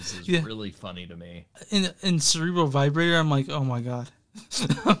drugs is really funny to me. In Cerebral Vibrator, I'm like, oh my God.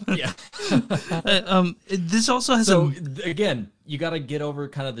 Yeah. This also has again, you got to get over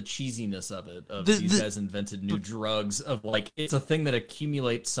kind of the cheesiness of it. These guys invented new drugs. Of like, it's a thing that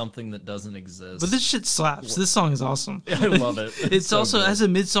accumulates something that doesn't exist. But this shit slaps. This song is awesome. I love it. It's so also good. has a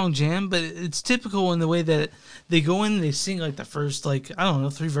mid-song jam, but it's typical in the way that they go in and they sing like the first, like, I don't know,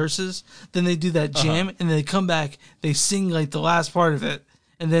 3 verses. Then they do that jam, and then they come back, they sing like the last part of it,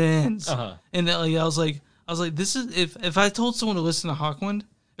 and then it ends. And then, like, I was like, this is if I told someone to listen to Hawkwind,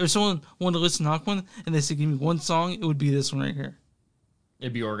 or someone wanted to listen to Hawkwind, and they said give me one song, it would be this one right here.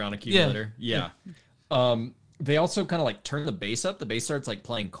 It'd be Oregon Accumulator. Yeah. They also kind of like turn the bass up. The bass starts like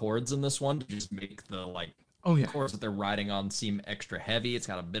playing chords in this one to just make the like chords that they're riding on seem extra heavy. It's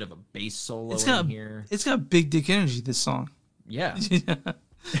got a bit of a bass solo in here. It's got big dick energy, this song. Yeah.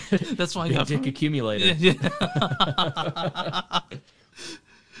 That's why I Big got dick accumulator.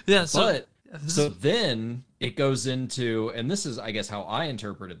 Yeah. So then it goes into, and this is, I guess, how I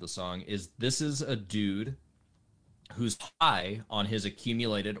interpreted the song, is this is a dude who's high on his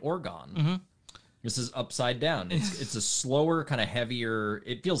accumulated organ. This is upside down. It's a slower, kind of heavier.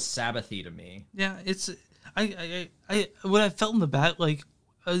 It feels Sabbathy to me. Yeah, it's I what I felt in the back, like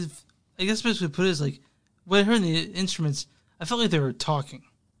I guess basically put it is like when I heard the instruments, I felt like they were talking.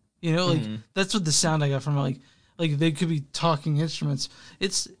 You know, like that's what the sound I got from it. Like they could be talking instruments.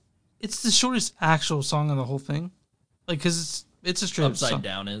 It's the shortest actual song of the whole thing, like because it's a straight upside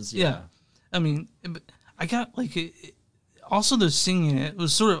down is yeah. I mean, I got like also the singing it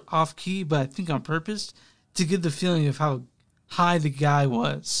was sort of off key, but I think on purpose to give the feeling of how high the guy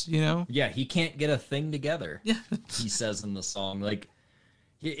was. You know? Yeah, he can't get a thing together. Yeah, he says in the song, like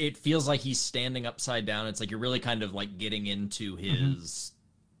it feels like he's standing upside down. It's like you're really kind of like getting into his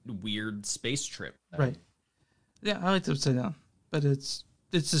weird space trip. Right. Yeah, I like the upside down, but it's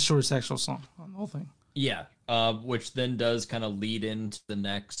the shortest actual song on the whole thing. Yeah, which then does kind of lead into the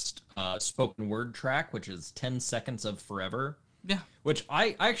next spoken word track, which is 10 Seconds of Forever. Yeah. Which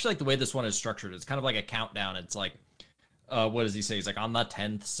I actually like the way this one is structured. It's kind of like a countdown. It's like, what does he say? He's like, on the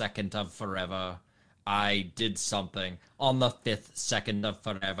 10th second of forever, I did something. On the 5th second of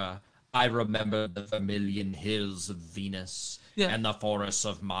forever, I remember the vermilion hills of Venus and the forests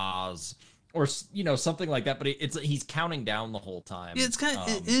of Mars. Or, you know, something like that, but he's counting down the whole time. Yeah, it's kind of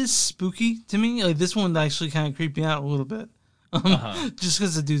it is spooky to me. Like this one actually kind of creeped me out a little bit, just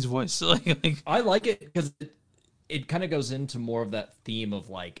because the dude's voice. So, like I like it because it kind of goes into more of that theme of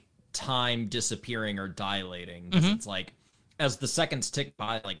like time disappearing or dilating. Because it's like as the seconds tick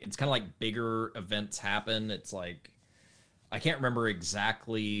by, like it's kind of like bigger events happen. It's like I can't remember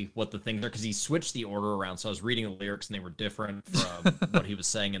exactly what the things are because he switched the order around. So I was reading the lyrics and they were different from what he was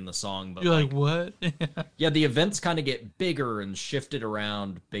saying in the song. But you're like what? Yeah, the events kind of get bigger and shifted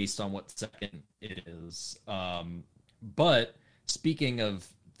around based on what second it is. But speaking of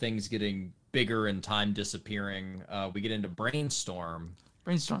things getting bigger and time disappearing, we get into Brainstorm.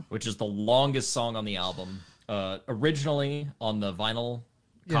 Brainstorm, which is the longest song on the album. Originally on the vinyl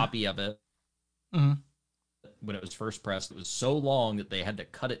copy of it. When it was first pressed, it was so long that they had to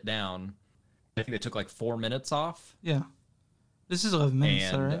cut it down. I think they took like 4 minutes off. Yeah, this is 11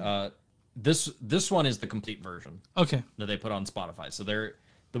 minutes, and right? this one is the complete version. Okay, that they put on Spotify. So the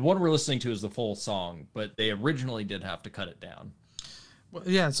one we're listening to is the full song, but they originally did have to cut it down. Well,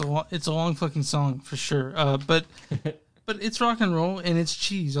 yeah, it's a long fucking song for sure. But it's rock and roll and it's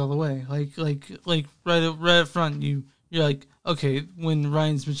cheese all the way. Like right up front, you're like, okay, when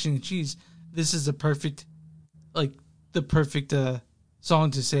Ryan's mentioning cheese, this is the perfect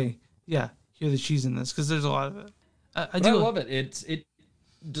song to say, yeah, hear the cheese in this, because there's a lot of it. I love it. It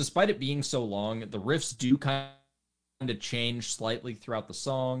despite it being so long, the riffs do kind of change slightly throughout the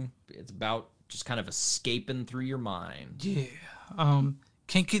song. It's about just kind of escaping through your mind. Yeah.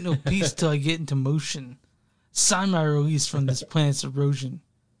 Can't get no peace till I get into motion. Sign my release from this planet's erosion.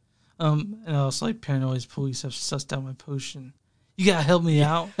 And I also like paranoid police have sussed out my potion. You gotta help me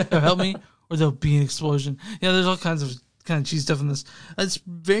out, or help me, or there'll be an explosion. Yeah, there's all kinds of cheese stuff in this. It's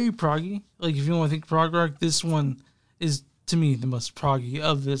very proggy. Like, if you want to think prog rock, this one is, to me, the most proggy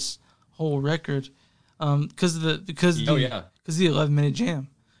of this whole record. Because of the 11-minute jam.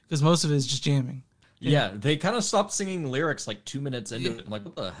 Because most of it is just jamming. Yeah, they kind of stopped singing lyrics like 2 minutes into it. I'm like,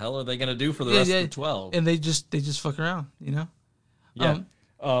 what the hell are they gonna do for the rest of the 12? And they just fuck around, you know? Yeah.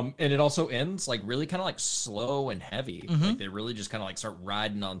 And it also ends like really kind of like slow and heavy. Mm-hmm. Like they really just kind of like start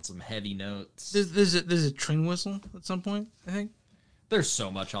riding on some heavy notes. There's a train whistle at some point, I think. There's so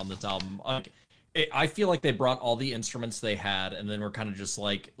much on this album. I feel like they brought all the instruments they had, and then we're kind of just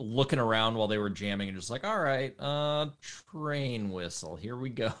like looking around while they were jamming, and just like, all right, train whistle, here we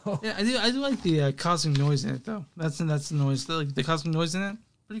go. Yeah, I do like the cosmic noise in it though. That's the noise. The cosmic noise in it,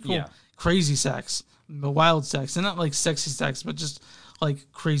 pretty cool. Yeah. Crazy sax, the wild sax, and not like sexy sax, but just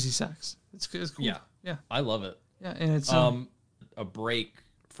like crazy sax. It's cool. Yeah, I love it. Yeah, and it's a break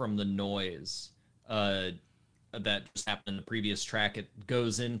from the noise that just happened in the previous track. It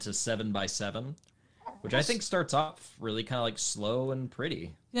goes into 7x7, which I think starts off really kind of like slow and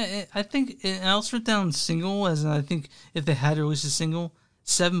pretty. Yeah, I think I also wrote down single, as in I think if they had to release a single,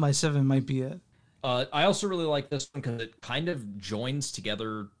 7x7 might be it. I also really like this one because it kind of joins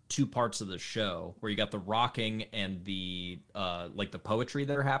together two parts of the show, where you got the rocking and the like the poetry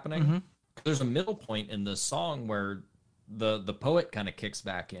that are happening. Mm-hmm. There's a middle point in this song where the poet kind of kicks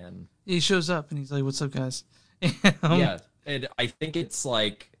back in. He shows up and he's like, "What's up, guys?" Yeah, and I think it's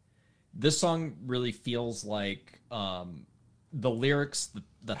like this song really feels like the lyrics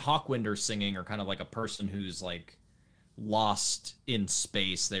that Hawkwinder's singing are kind of like a person who's like lost in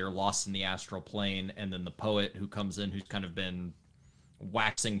space. They are lost in the astral plane, and then the poet who comes in, who's kind of been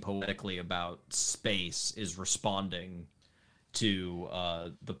waxing poetically about space, is responding to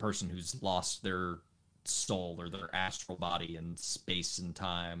the person who's lost their soul or their astral body in space and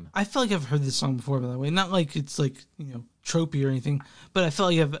time. I feel like I've heard this song before, by the way. Not like it's like, tropey or anything, but I feel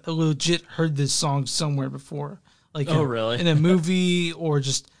like I've legit heard this song somewhere before. Like, really? In a movie or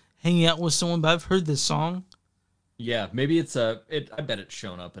just hanging out with someone. But I've heard this song. Yeah, maybe I bet it's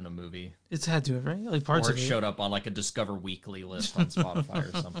shown up in a movie. It's had to have, right? Like parts or of it it showed up on like a Discover Weekly list on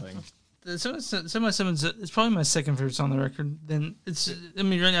Spotify or something. 7x7's it's probably my second favorite song on the record. Then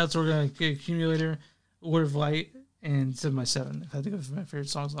right now it's Organic Accumulator, Word of Light, and 7x7. If I had to go for my favorite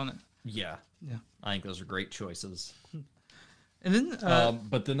songs on it. Yeah. Yeah. I think those are great choices. And then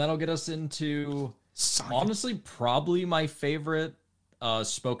but then that'll get us into Sonic. Honestly probably my favorite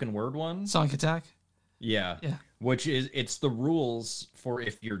spoken word one. Sonic Attack. Yeah. Yeah. Which is, it's the rules for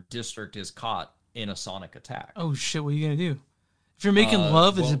if your district is caught in a sonic attack. Oh shit, what are you gonna do? If you're making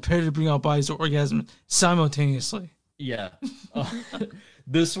love, it's imperative to bring out bodies to orgasm simultaneously. Yeah.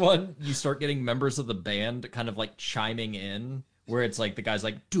 This one, you start getting members of the band kind of like chiming in, where it's like the guy's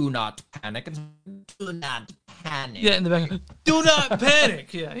like, "Do not panic," and "Do not panic." Yeah, in the back, "Do not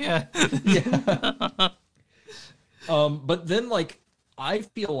panic." Yeah. Yeah. But then like I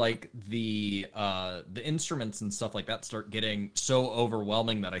feel like the instruments and stuff like that start getting so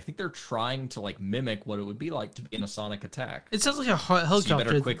overwhelming that I think they're trying to like mimic what it would be like to be in a sonic attack. It sounds like a helicopter. So you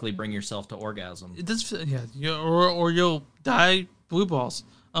better quickly bring yourself to orgasm. It does, or you'll die blue balls.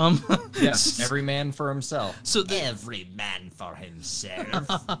 Yes, every man for himself. So every man for himself.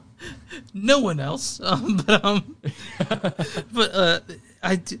 No one else.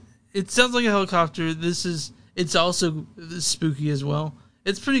 It sounds like a helicopter. It's also spooky as well.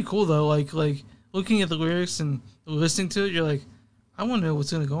 It's pretty cool though. Like looking at the lyrics and listening to it, you're like, I want to know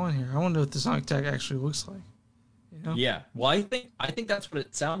what's gonna go on here. I want to know what the sonic attack actually looks like. You know? Yeah. Well, I think that's what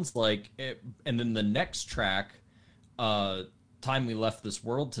it sounds like. And then the next track, Time We Left This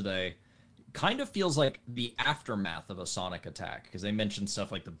World Today, kind of feels like the aftermath of a sonic attack, because they mention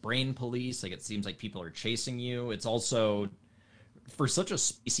stuff like the brain police. Like it seems like people are chasing you. It's also, for such a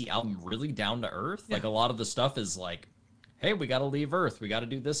spacey album, really down to earth. Yeah. Like a lot of the stuff is like, hey, we got to leave Earth. We got to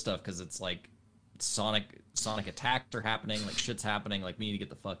do this stuff because it's like sonic attacks are happening. Like shit's happening. Like we need to get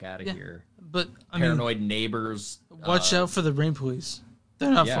the fuck out of here. But paranoid neighbors. Watch out for the brain police.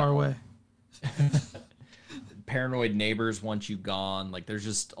 They're not Yeah. far away. Paranoid neighbors want you gone. Like there's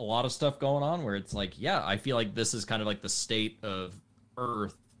just a lot of stuff going on where it's like, yeah, I feel like this is kind of like the state of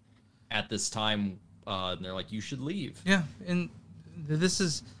Earth at this time. And they're like, you should leave. Yeah, and this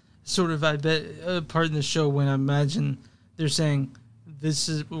is sort of, I bet, a part in the show when I imagine they're saying, "This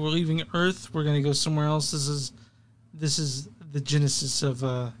is we're leaving Earth. We're gonna go somewhere else." This is the genesis of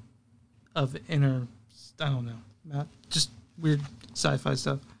inner, I don't know, Matt, just weird sci-fi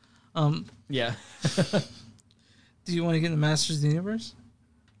stuff. Yeah. Do you want to get in the Masters of the Universe?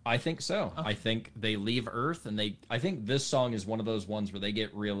 I think so. I think they leave Earth, and I think this song is one of those ones where they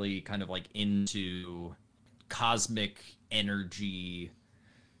get really kind of like into cosmic energy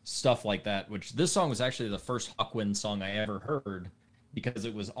stuff like that, which this song was actually the first Hawkwind song I ever heard because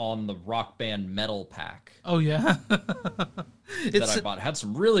it was on the Rock Band Metal pack Oh yeah, that I bought. It had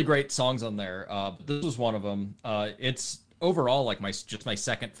some really great songs on there. But this was one of them. It's overall like my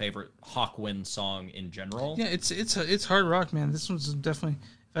second favorite Hawkwind song in general. yeah. It's hard rock, man. This one's definitely,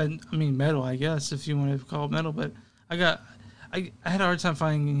 I mean, metal, I guess, if you want to call it metal. But I had a hard time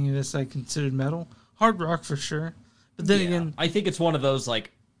finding any of this I considered metal. Hard rock for sure. But then again, I think it's one of those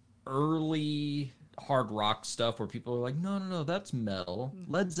like early hard rock stuff where people are like, no, that's metal.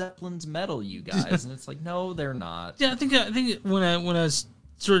 Led Zeppelin's metal, you guys. And it's like, no, they're not. yeah, I think when I was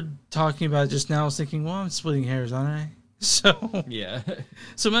sort of talking about it just now, I was thinking, well, I'm splitting hairs, aren't I? So Yeah.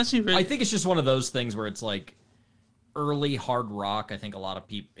 so I'm actually ready. I think it's just one of those things where it's like early hard rock. I think a lot of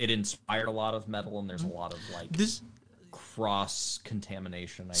people, it inspired a lot of metal, and there's a lot of like this. cross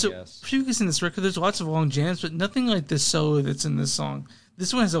contamination, I So guess. previous in this record, there's lots of long jams, but nothing like this solo that's in this song.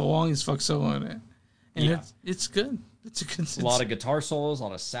 This one has a long as fuck solo in it, and Yeah. it's good. It's a good. A lot of guitar solos, a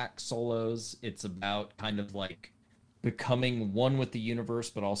lot of sax solos. It's about kind of like becoming one with the universe,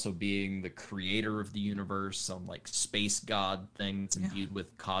 but also being the creator of the universe, some like space god thing that's imbued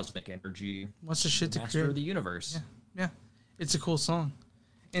with cosmic energy. What's the shit to Master create? of the universe. Yeah, it's a cool song,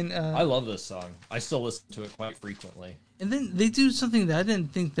 and I love this song. I still listen to it quite frequently. and then they do something that I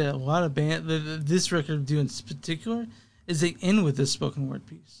didn't think that a lot of this record do in particular is they end with this spoken word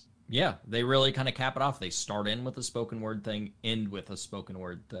piece. Yeah, they really kind of cap it off. They start in with a spoken word thing, end with a spoken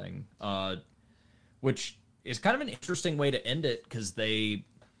word thing, which is kind of an interesting way to end it because they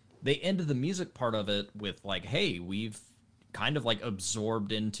ended the music part of it with like, hey, we've kind of like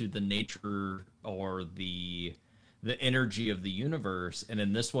absorbed into the nature or the energy of the universe, and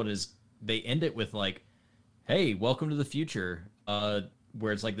then this one is they end it with like, hey, welcome to the future,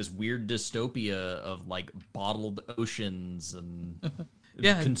 where it's like this weird dystopia of like bottled oceans and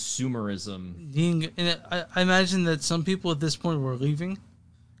Yeah. consumerism. I imagine that some people at this point were leaving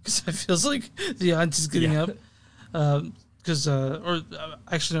because it feels like the audience is getting Yeah. up. Because I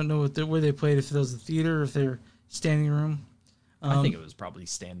actually don't know where they played, if it was the theater or if they're standing room. I think it was probably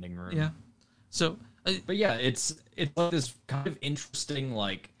standing room. Yeah. So But yeah, it's like this kind of interesting,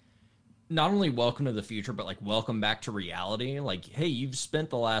 like, not only welcome to the future, but like welcome back to reality. Like, hey, you've spent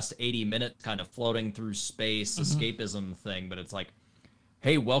the last 80 minutes kind of floating through space, escapism thing, but it's like,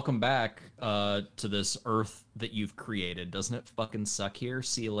 hey, welcome back to this Earth that you've created. Doesn't it fucking suck here?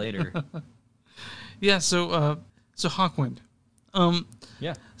 See you later. yeah. So Hawkwind.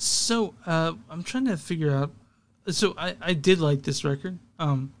 Yeah. So I'm trying to figure out. So I did like this record.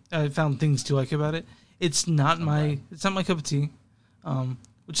 I found things to like about it. It's not my cup of tea.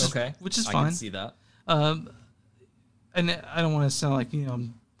 Which is Okay. which is I fine. can see that. And I don't want to sound like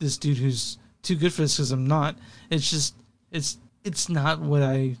I'm this dude who's too good for this because I'm not. It's just it's not what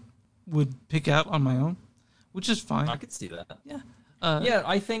I would pick out on my own, which is fine. I could see that. Yeah. Yeah,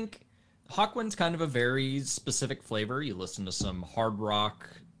 I think Hawkwind's kind of a very specific flavor. You listen to some hard rock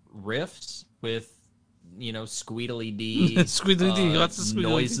riffs with, squeedly dee, Squeedly dee, lots of squeedly dee.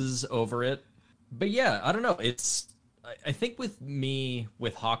 noises over it. But yeah, I don't know. I think with me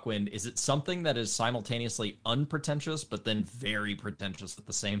with Hawkwind, is it something that is simultaneously unpretentious but then very pretentious at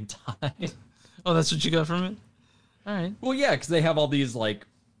the same time? Oh, that's what you got from it? All right. Well, yeah, because they have all these like,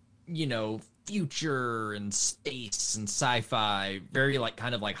 future and space and sci-fi, very like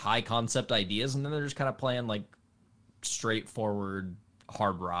kind of like high concept ideas, and then they're just kind of playing like straightforward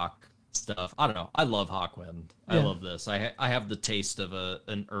hard rock stuff. I don't know. I love Hawkwind. I Yeah. love this. I have the taste of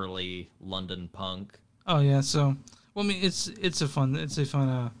an early London punk. Oh yeah. So, well, I mean, it's a fun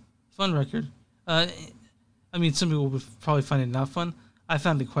record. I mean, some people would probably find it not fun. I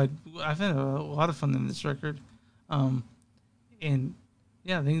found a lot of fun in this record. And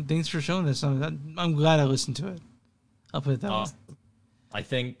yeah, thanks for showing this. I'm glad I listened to it. I'll put it that way. I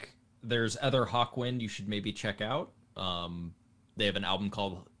think there's other Hawkwind you should maybe check out. They have an album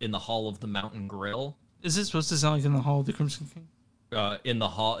called In the Hall of the Mountain Grill. Is it supposed to sound like In the Hall of the Crimson King? In the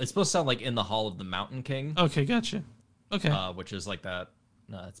hall. It's supposed to sound like In the Hall of the Mountain King, Okay, gotcha. Okay. which is like that.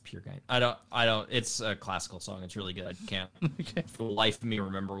 No, it's pure guy. I don't. It's a classical song. It's really good. I can't Okay. for the life of me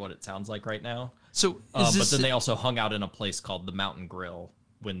remember what it sounds like right now. So But then they also hung out in a place called the Mountain Grill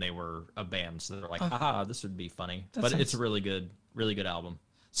when they were a band. So they're like, haha, this would be funny. But nice. it's a really good album.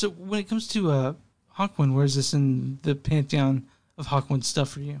 So when it comes to Hawkwind, where's this in the pantheon of Hawkwind stuff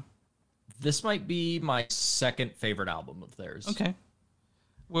for you? This might be my second favorite album of theirs. Okay.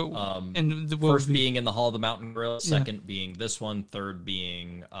 Well, and the First being In the Hall of the Mountain Grill, Yeah. second being this one, third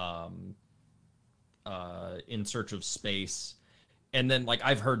being In Search of Space. And then like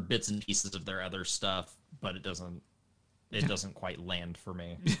I've heard bits and pieces of their other stuff, but it doesn't quite land for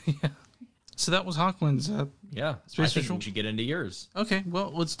me. yeah. So that was Hawkwind's. Yeah. Space I think Ritual? we should get into yours. Okay,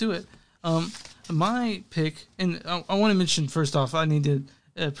 well, let's do it. My pick, and I want to mention first off, I need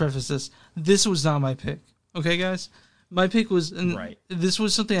to preface this. This was not my pick. Okay, guys? My pick was, and Right. this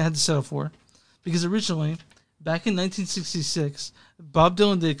was something I had to settle for, because originally, back in 1966, Bob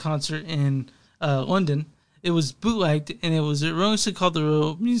Dylan did a concert in London. It was bootlegged, and it was erroneously called the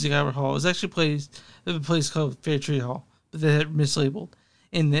Royal Music Albert Hall. It was actually placed at a place called Fair Trade Hall, but they had mislabeled.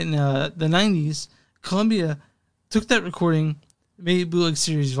 And then the 90s, Columbia took that recording, made Bootleg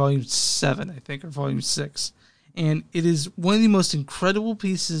Series Volume 7, I think, or Volume 6. And it is one of the most incredible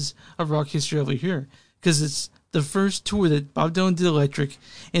pieces of rock history ever here, because it's the first tour that Bob Dylan did electric,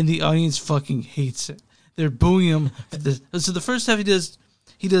 and the audience fucking hates it. They're booing him. For so the first half he does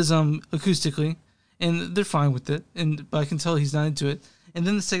acoustically, and they're fine with it. But I can tell he's not into it. And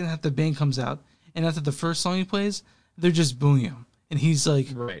then the second half, the band comes out, and after the first song he plays, they're just booing him. And he's like,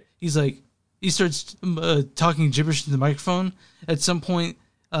 Right. He starts talking gibberish to the microphone. At some point,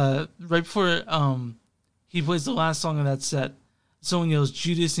 right before he plays the last song of that set, someone yells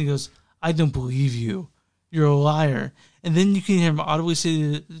Judas, and he goes, "I don't believe you. You're a liar." And then you can hear him audibly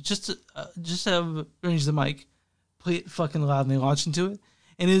say, just have arrange the mic, play it fucking loud, and they launch into it.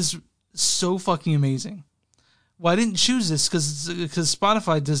 And it is so fucking amazing. Well, I didn't choose this because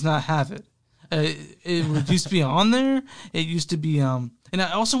Spotify does not have it. It used to be on there. It used to be and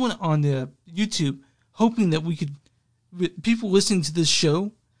I also went on the YouTube hoping that people listening to this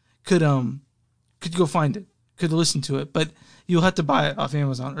show could go find it, could listen to it, but you'll have to buy it off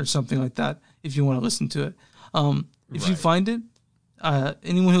Amazon or something like that if you want to listen to it. If you find it,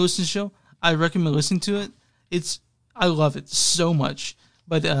 anyone who listens to the show, I recommend listening to it. I love it so much,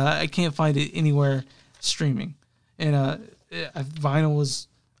 but I can't find it anywhere streaming, and vinyl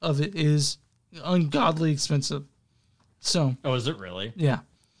of it is ungodly expensive. So, Oh, is it really? yeah.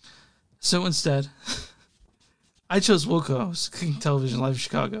 So instead, I chose Wilco's Cooking Television Live in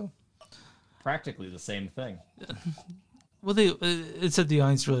Chicago. Practically the same thing. Well, it said the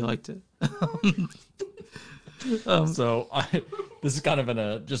audience really liked it. So this is kind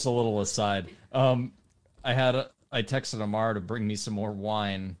of just a little aside. I texted Amara to bring me some more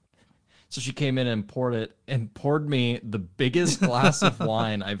wine. So she came in and poured me the biggest glass of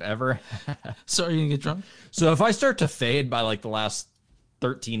wine I've ever had. So are you gonna get drunk? So if I start to fade by like the last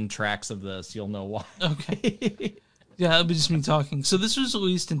 13 tracks of this, you'll know why. Okay. Yeah, it'll be just me talking. So this was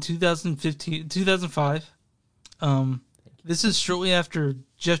released in 2005. This is shortly after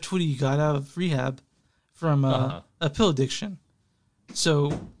Jeff Tweedy got out of rehab from a pill addiction.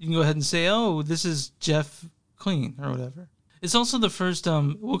 So you can go ahead and say, oh, this is Jeff Clean or whatever. It's also the first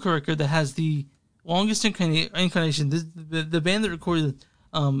Wilco record that has the longest incarnation. The band that recorded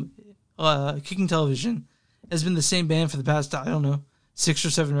Kicking Television has been the same band for the past, I don't know, 6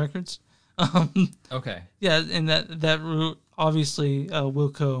 or 7 records. Okay. Yeah, and that obviously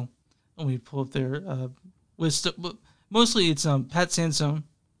Wilco. Let me pull up there. Mostly it's Pat Sansone,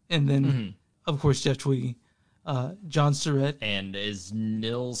 and then of course Jeff Tweedy, John Surratt, And is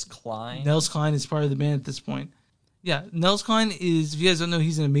Nils Klein? Nels Klein is part of the band at this point. Yeah, Nels Klein is, if you guys don't know,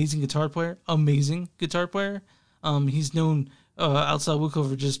 he's an amazing guitar player. Amazing guitar player. He's known outside Wilco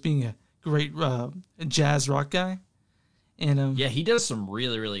for just being a great jazz rock guy. And Yeah, he does some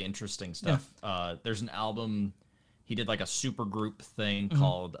really, really interesting stuff. There's an album, he did like a super group thing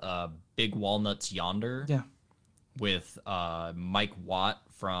called Big Walnuts Yonder yeah, with Mike Watt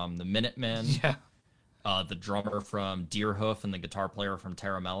from the Minutemen, yeah, the drummer from Deerhoof, and the guitar player from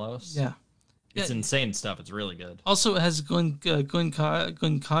Terra Mellos. yeah. It's insane stuff. It's really good. Also, it has Glenn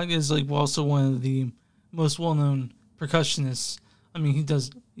Cogg is like also one of the most well-known percussionists. I mean,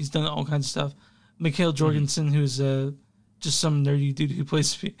 he's done all kinds of stuff. Mikhail Jorgensen, who's just some nerdy dude who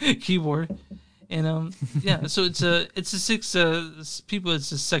plays keyboard, and yeah. So it's a 6 people.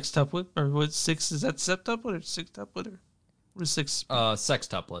 It's a sextuplet, or what? 6 is that septuplet or sextuplet or what is 6?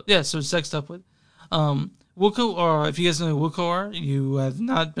 Sextuplet. Yeah, so sextuplet. Wilco, or if you guys know who Wilco are, you have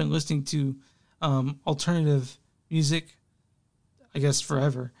not been listening to alternative music, I guess,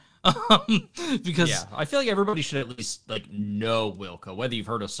 forever. Because I feel like everybody should at least like know Wilco, whether you've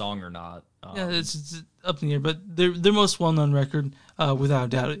heard a song or not. it's up in the air. But their most well known record, without a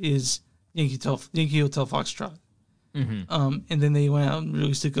doubt, is Yankee Hotel Foxtrot. Mm-hmm. And then they went out and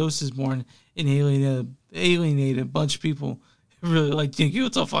released A Ghost Is Born and alienated a bunch of people who really liked Yankee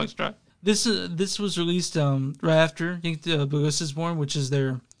Hotel Foxtrot. This was released right after A Ghost Is Born, which is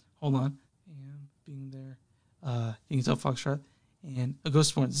their Yankee Hotel Foxtrot and A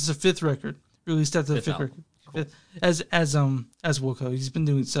Ghost Is Born. This is a fifth record released after the fifth record. Cool. As Wilco, he's been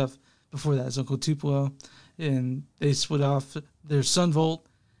doing stuff before that as Uncle Tupelo, and they split off. There's Sun Volt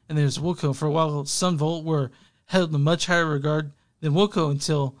and there's Wilco. For a while, Sun Volt were held in much higher regard than Wilco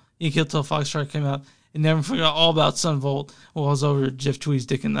until Yankee Hotel Foxtrot came out, and never forgot all about Sun Volt while I was over Jeff Tweedy's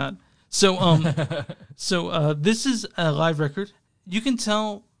dick and that. So this is a live record. You can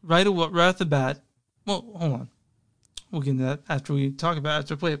tell right off the bat. Well, hold on. We'll get into that after we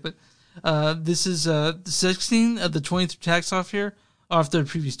play it. But this is 16 of the 20 tracks off here off their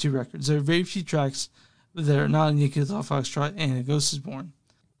previous two records. There are very few tracks that are not in Yankee Hotel Foxtrot and A Ghost Is Born.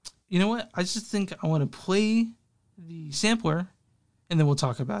 You know what? I just think I want to play the sampler, and then we'll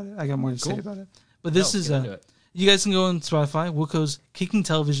talk about it. I got more to say about it. But this is you guys can go on Spotify. Wilco's Kicking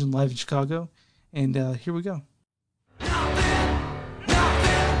Television live in Chicago, and here we go.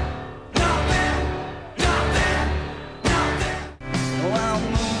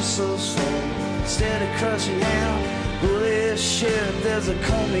 So slow, instead of crushing out, holy shit, there's a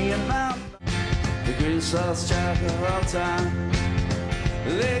coming in my the greatest lost track of all time,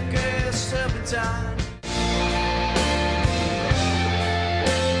 the greatest serpentine.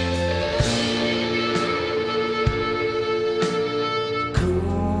 Cool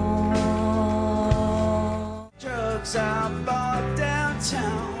drugs I bought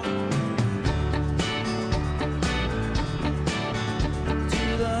downtown.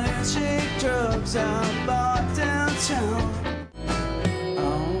 Shake drugs I bought downtown.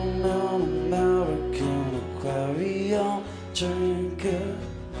 I'm an American Aquarium drinker.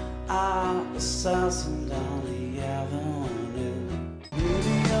 I assassin down the avenue.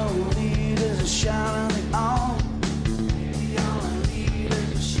 Maybe all I need is a shot in the arm. Maybe all I need is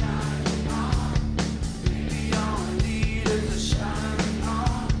a shot in the arm. Maybe all I need is a shot in the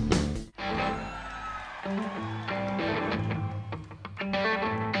arm.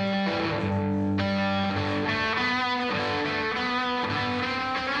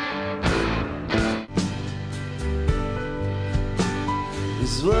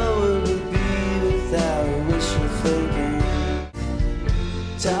 What would it be without a wishful thinking?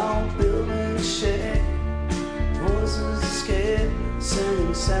 Tall buildings shake, voices escape,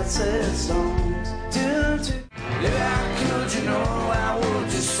 singing sad songs. If I could, you know, I would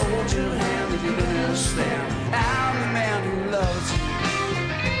just hold your hand and you'd understand. I'm the man who loves you.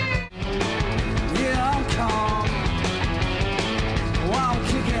 Yeah, I'm calm. While I'm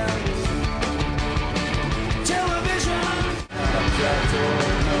kicking television.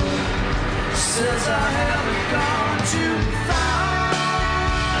 Says I haven't gone too far.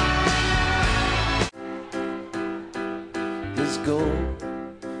 This goal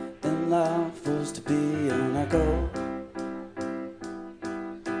in life was to be an echo.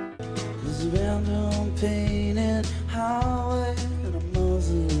 This random painted highway and a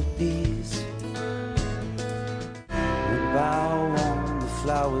muzzle of bees. One by one, the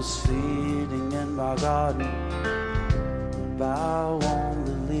flowers fading in my garden. One by one,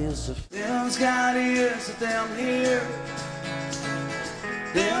 the leaves of them's got ears that them hear.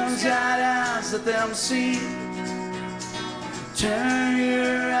 Them's got eyes that them see. Turn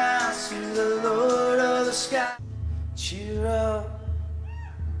your eyes to the Lord of the sky. Cheer up,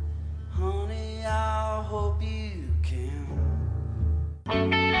 honey, I hope you can.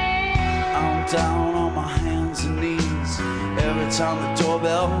 I'm down on my hands and knees every time the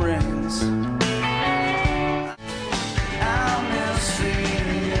doorbell rings. I miss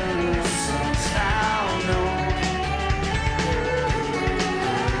feeling innocence, I know.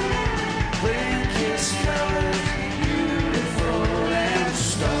 Playing kiss colors, beautiful and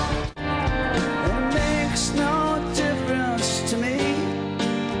strong. And it makes no difference to me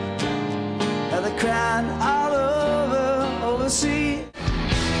how they cried all overseas.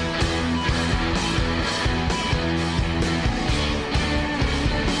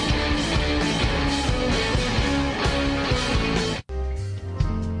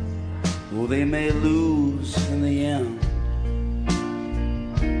 Well, they may lose in the end.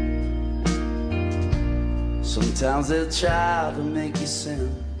 Sometimes they try to make you sin.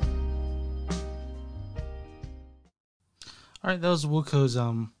 All right, that was Wilco's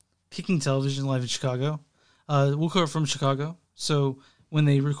Kicking Television live in Chicago. Wilco are from Chicago, so when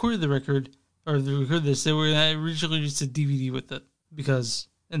they recorded the record or they recorded this, they were originally released a DVD with it because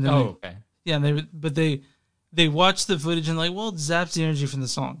and then okay. yeah, and they watched the footage and like, well, it zaps the energy from the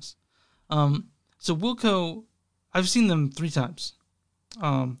songs. So Wilco, I've seen them 3 times.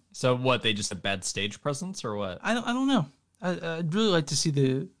 So what? They just have bad stage presence, or what? I don't know. I'd really like to see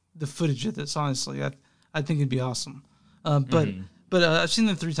the footage of this. Honestly, I think it'd be awesome. But I've seen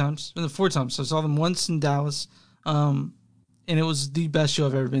them 3 times, or 4 times. So I saw them once in Dallas, and it was the best show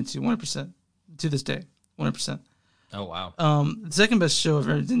I've ever been to, 100%, to this day, 100%. Oh wow. The second best show I've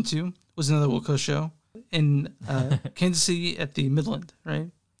ever been to was another Wilco show in Kansas City at the Midland.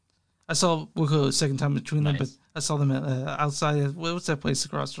 Right, I saw Wilco the second time between them, but I saw them outside. What's that place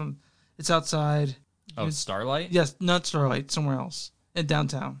across from? It's outside. Oh, Starlight? Yes, not Starlight. Somewhere else in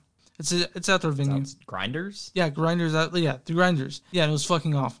downtown. It's outdoor venue. Grinders? Yeah, Grinders. Yeah, the Grinders. Yeah, it was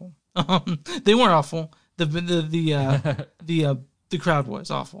fucking awful. They weren't awful. The crowd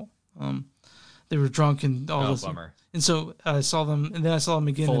was awful. They were drunk and all this. Bummer. And so I saw them, and then I saw them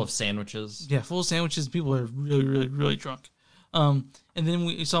again. Full of sandwiches. Yeah, full of sandwiches. People are really, really, really drunk. And then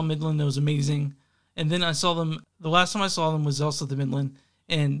we saw Midland. That was amazing. And then I saw them. The last time I saw them was also the Midland,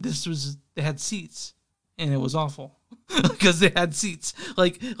 and they had seats, and it was awful because they had seats.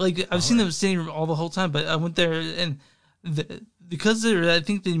 Like I've seen them standing all the whole time, but I went there and because I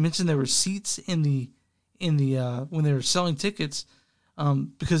think they mentioned there were seats in the when they were selling tickets,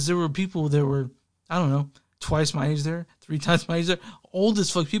 because there were people that were, I don't know, twice my age there, 3 times my age there, old as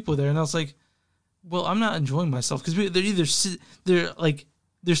fuck people there, and I was like, well, I'm not enjoying myself because they're either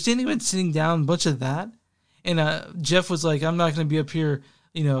they're standing up and sitting down, a bunch of that, and Jeff was like, I'm not going to be up here,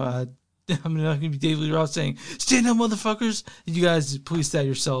 I'm not going to be David Lee Roth saying, stand up, motherfuckers. You guys police that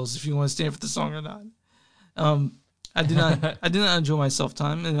yourselves if you want to stand for the song or not. I did not enjoy my self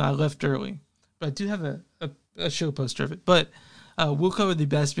time, and I left early. But I do have a show poster of it. But Wilco are the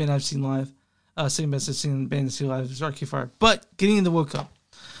best band I've seen live. Second best I've seen band to see live is Arcade Fire. But getting into Wilco,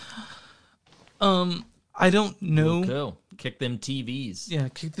 I don't know. Wilco. Kick them TVs. Yeah,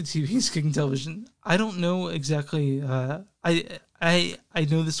 kick the TVs, kicking television. I don't know exactly. I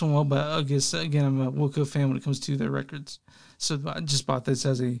know this one well, but I guess again I'm a Wilco fan when it comes to their records. So I just bought this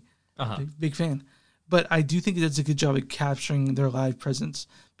as a big fan. But I do think it does a good job at capturing their live presence,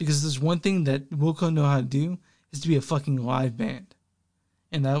 because there's one thing that Wilco know how to do is to be a fucking live band,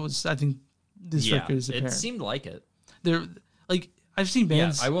 and that was, I think, this record is apparent. It seemed like it. They're like, I've seen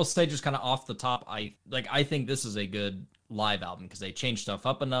bands. Yeah, I will say, just kind of off the top, I think this is a good live album because they change stuff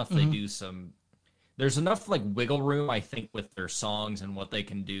up enough. They do some. There's enough like wiggle room, I think, with their songs and what they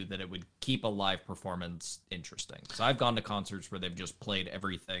can do that it would keep a live performance interesting. So I've gone to concerts where they've just played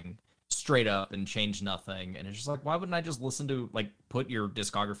everything straight up and changed nothing, and it's just like, why wouldn't I just listen to, like, put your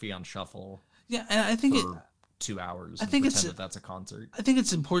discography on shuffle? Yeah, and I think for 2 hours. I think that's a concert. I think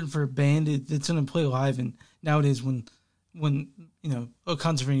it's important for a band that's going to play live, and nowadays when a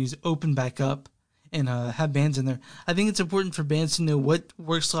concert venues open back up and have bands in there, I think it's important for bands to know what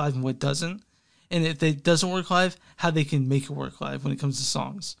works live and what doesn't, and if it doesn't work live, how they can make it work live when it comes to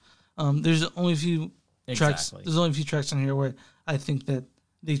songs. There's only a few tracks. There's only a few tracks on here where I think that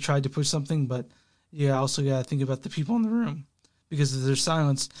they tried to push something, but you also got to think about the people in the room, because if there's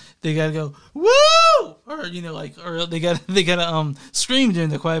silence, they got to go woo, or or they got to scream during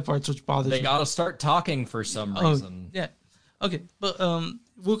the quiet parts, which bothers me. They got to start talking for some reason. Yeah, okay, but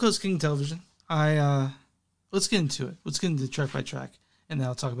Wilco's King Television. Let's get into it. Let's get into track by track, and then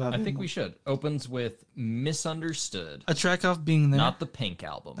I'll talk about. I think we should. Opens with Misunderstood. A track off Being There. Not the Pink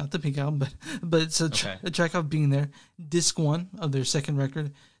album. Not the Pink album, but it's a track off Being There. Disc 1 of their second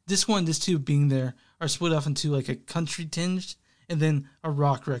record. Disc 1 and Disc 2 of Being There are split off into like a country tinged and then a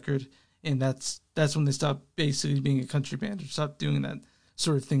rock record. And that's when they stopped basically being a country band, or stopped doing that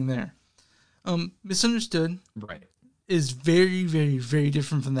sort of thing there. Misunderstood is very, very, very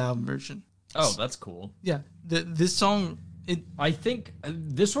different from the album version. Oh, that's cool. Yeah. This song... I think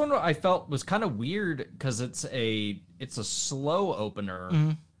this one I felt was kind of weird because it's a slow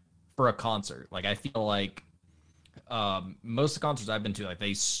opener for a concert. Like, I feel like most of the concerts I've been to, like,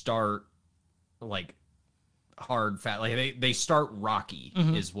 they start like hard, fat. Like they start rocky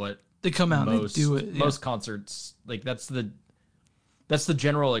is what they come out and they do it. Yeah. Most concerts, like that's the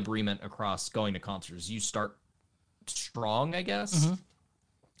general agreement across going to concerts. You start strong, I guess.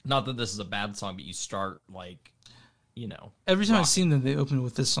 Not that this is a bad song, but you start like. Every time I've seen them, they open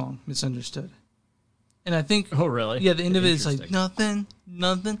with this song, Misunderstood. And I think... Oh, really? Yeah, the end of it is like, nothing.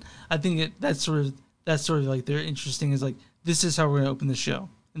 I think that's sort of like their interesting is like, this is how we're going to open the show.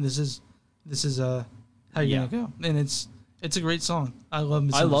 And this is how you're going to go. And it's It's a great song. I love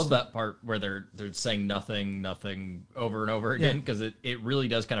I love that part where they're saying nothing over and over again, because it really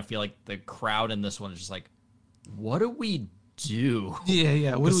does kind of feel like the crowd in this one is just like, what do we do?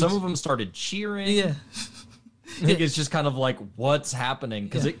 Yeah. Some of them started cheering. Yeah. I think it's just kind of like, what's happening?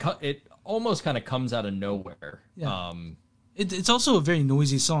 Because it almost kind of comes out of nowhere. Yeah. It's also a very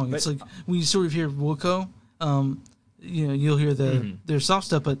noisy song. It's like when you sort of hear Wilco, you'll hear their soft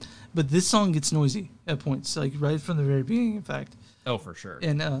stuff, but this song gets noisy at points, like right from the very beginning, in fact. Oh, for sure.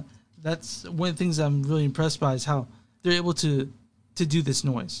 And that's one of the things I'm really impressed by, is how they're able to do this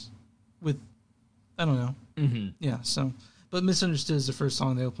noise with, I don't know. Mm-hmm. Yeah, so, but Misunderstood is the first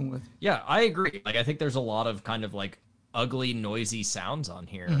song they open with. Yeah, I agree. Like, I think there's a lot of kind of like ugly, noisy sounds on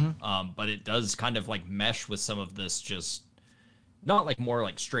here, but it does kind of like mesh with some of this, just not like more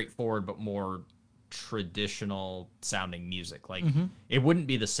like straightforward, but more traditional sounding music. Like it wouldn't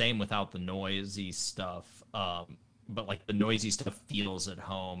be the same without the noisy stuff, but like the noisy stuff feels at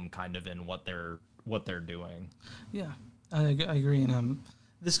home kind of in what they're doing. Yeah, I agree. And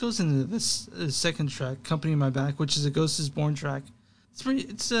this goes into this second track, Company in My Back, which is a Ghost is Born track.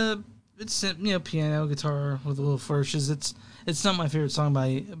 It's piano, guitar with a little flourishes. It's not my favorite song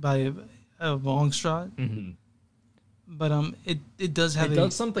by Longstrot. But it does have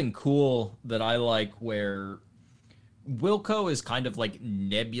does something cool that I like, where Wilco is kind of like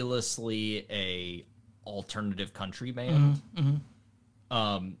nebulously a alternative country band.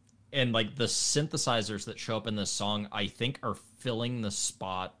 And like the synthesizers that show up in this song, I think, are filling the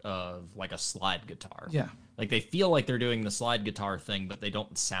spot of like a slide guitar. Yeah. Like they feel like they're doing the slide guitar thing, but they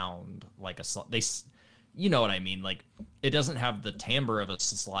don't sound like you know what I mean? Like it doesn't have the timbre of a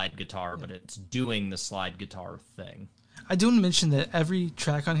slide guitar, but it's doing the slide guitar thing. I do want to mention that every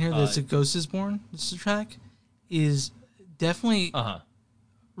track on here that's a Ghost is Born, this track, is definitely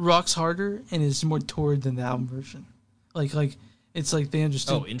rocks harder and is more toured than the album version. Like it's like they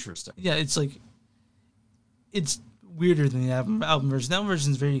understood. Oh, interesting. Yeah, it's like it's weirder than the album version. The album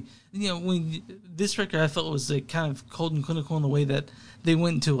version is very, when this record I felt was like kind of cold and clinical in the way that they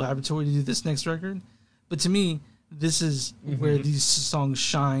went into a laboratory to do this next record. But to me, this is where these songs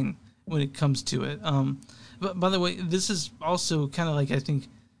shine when it comes to it. But by the way, this is also kind of like, I think,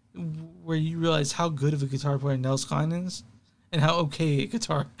 where you realize how good of a guitar player Nels Cline is, and how okay a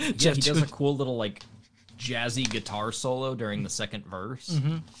guitar. Yeah, he does a cool little like jazzy guitar solo during the second verse.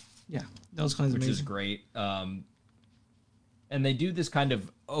 Yeah, Nels Cline's which amazing. is great. And they do this kind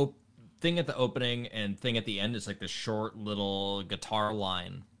of thing at the opening and thing at the end. It's like this short little guitar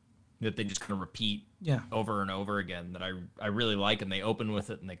line that they just kind of repeat over and over again that I really like, and they open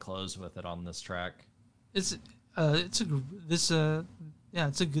with it and they close with it on this track. It's a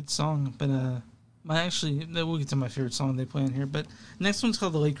good song, but we'll get to my favorite song they play on here. But next one's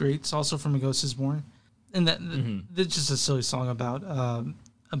called The Late Greats, also from A Ghost is Born, and that's just a silly song about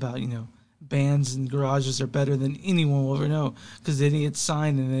bands and garages are better than anyone will ever know, because they didn't get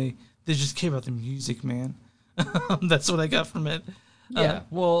signed and they just care about the music, man. That's what I got from it. Yeah,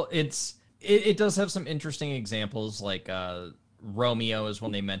 well, it does have some interesting examples, like Romeo is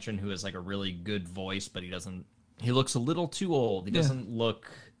one they mention, who has like a really good voice, but he looks a little too old. He doesn't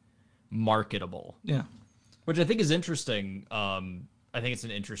look marketable. Yeah. Which I think is interesting. I think it's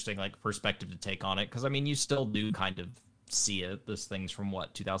an interesting like perspective to take on it, because I mean, you still do kind of see it. This thing's from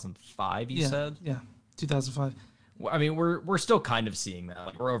what, 2005 you said? Yeah, 2005. I mean, we're still kind of seeing that.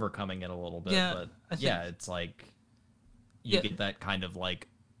 Like, we're overcoming it a little bit, but it's like you get that kind of like,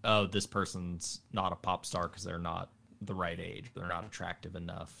 oh, this person's not a pop star because they're not the right age, they're not attractive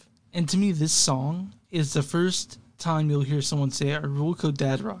enough. And to me, this song is the first time you'll hear someone say, "Are Wilco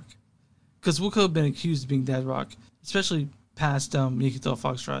dad rock?" Because Wilco have been accused of being dad rock, especially past Yankee-Doodle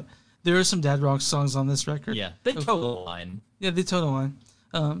Foxtrot. There are some dad rock songs on this record. Yeah, they toe the line. Yeah, they toe the line.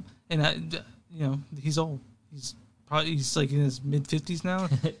 And he's old. He's like in his mid-50s now.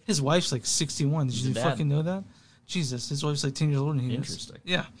 His wife's like 61. Did you fucking know that? Jesus, his wife's like 10 years older than he is. Interesting.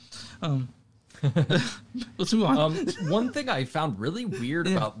 Yeah. Let's move on. One thing I found really weird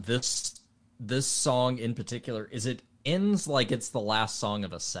about this song in particular is it ends like it's the last song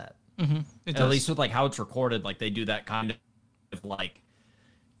of a set. At least with like how it's recorded, like they do that kind of like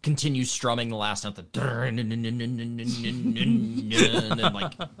continue strumming the last note, and then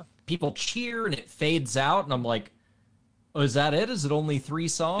like people cheer and it fades out, and I'm like, oh, is that it? Is it only 3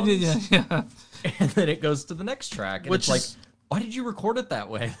 songs? Yeah. And then it goes to the next track, and it's like, why did you record it that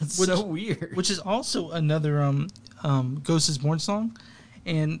way? That's so weird. Which is also another Ghost is Born song,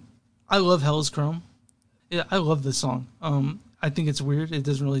 and I love Hell is Chrome. Yeah, I love this song. I think it's weird. It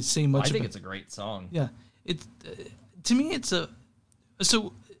doesn't really say much. I think it's a great song. Yeah, to me, it's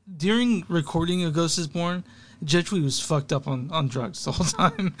so during recording of Ghost is Born, Jeff Tweedy was fucked up on drugs the whole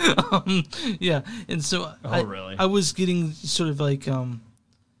time. Yeah, and so Really? I was getting sort of like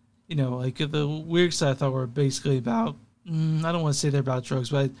like the lyrics that I thought were basically about. I don't want to say they're about drugs,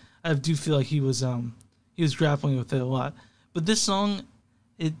 but I do feel like he was grappling with it a lot. But this song,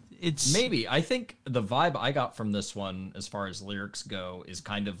 it's maybe I think the vibe I got from this one, as far as lyrics go, is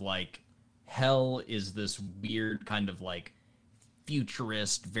kind of like hell is this weird kind of like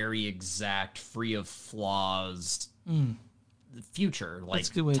futurist, very exact, free of flaws future, like a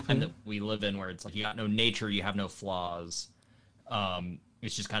good way to time put that we live in, where it's like you got no nature, you have no flaws.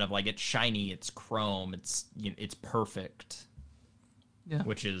 It's just kind of like it's shiny, it's chrome, it's it's perfect. Yeah.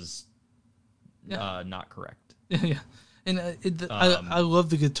 Which is not correct. Yeah. And I love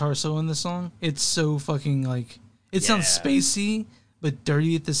the guitar solo in the song. It's so fucking like it sounds spacey but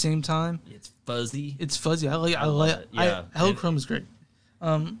dirty at the same time. It's fuzzy. It's fuzzy. I like it. Yeah. Hellchrome is great.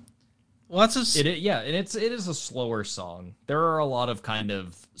 Lots of and it is a slower song. There are a lot of kind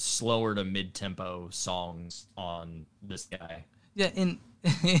of slower to mid tempo songs on this guy. Yeah, and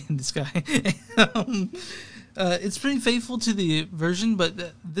this guy. It's pretty faithful to the version,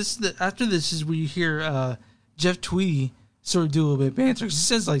 but after this is where you hear Jeff Tweedy sort of do a little bit of banter. He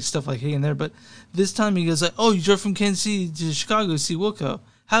says like stuff like "hey" in there, but this time he goes like, "Oh, you drove from Kansas City to Chicago to see Wilco.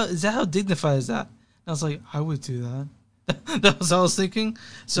 How dignified is that?" And I was like, "I would do that." That was what I was thinking.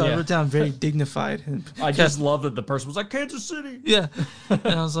 So I wrote down very dignified. And I just love that the person was like Kansas City. Yeah, and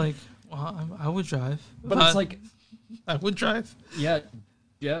I was like, "Well, I would drive." But it's like I would drive. Yeah.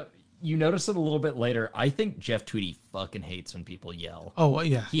 You notice it a little bit later. I think Jeff Tweedy fucking hates when people yell. Oh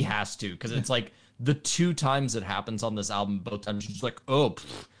yeah, he has to, because it's like the 2 times it happens on this album, both times she's like, "Oh,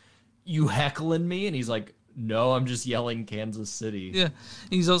 you heckling me?" And he's like, "No, I'm just yelling Kansas City." Yeah,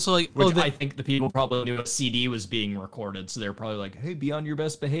 he's also like, which I think the people probably knew a CD was being recorded, so they're probably like, "Hey, be on your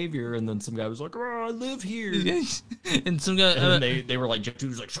best behavior." And then some guy was like, "Oh, I live here." And some guy, and then they were like, Jeff Tweedy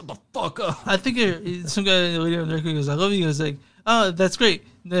was like, "Shut the fuck up." I think some guy later on the record goes, "I love you." He goes like, "Oh, that's great.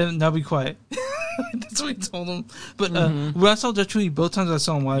 Then now be quiet." That's what he told him. But when I saw Jeff Tweedy, both times I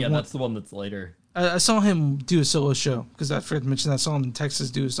saw him live. Yeah, that's the one that's later. I saw him do a solo show because I forgot to mention that I saw him in Texas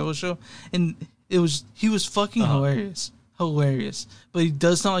do a solo show, and he was fucking hilarious, But he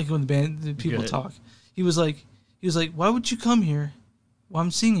does not like when the people talk. He was like, "Why would you come here while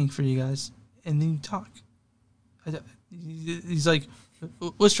I'm singing for you guys and then you talk?" He's like,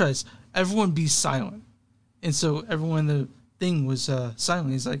 "Let's try this. Everyone be silent." And so everyone in the thing was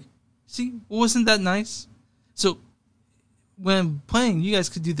silent. He's like, "See, wasn't that nice?" So when I'm playing, you guys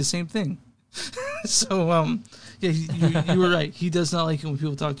could do the same thing. So yeah, you were right. He does not like it when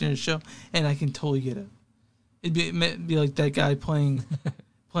people talk during the show, and I can totally get it. It'd be like that guy playing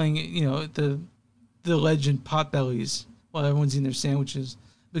the legend Potbellies while everyone's eating their sandwiches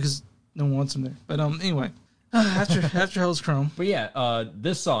because no one wants them there. But anyway, after Hell's Chrome. But yeah,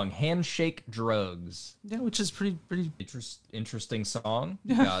 this song, Handshake Drugs. Yeah, which is pretty interesting song.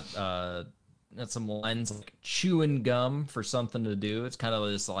 Yeah. Got some lines like chewing gum for something to do. It's kind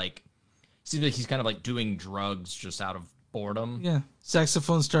of this like, seems like he's kind of like doing drugs just out of boredom. Yeah,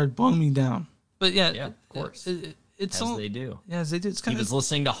 saxophone started blowing me down. But yeah, of course, it's as all they do. Yeah, as they do. It's kind he was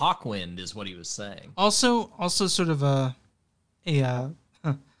listening to Hawkwind, is what he was saying. Also sort of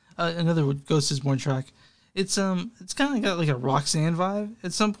another Ghost Is Born track. It's kind of got like a Roxanne vibe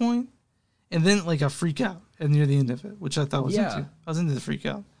at some point, and then like a freak out near the end of it, which I thought was into. I was into the freak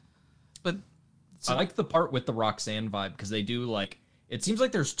out, but I like the part with the Roxanne vibe because they do like, it seems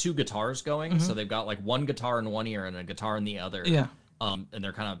like there's 2 guitars going, so they've got like one guitar in one ear and a guitar in the other. Yeah. And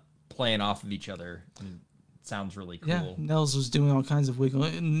they're kind of playing off of each other. And it sounds really cool. Yeah, Nels was doing all kinds of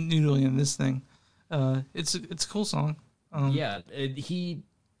wiggling, noodling in this thing. It's a cool song.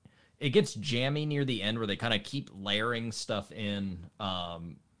 It gets jammy near the end where they kind of keep layering stuff in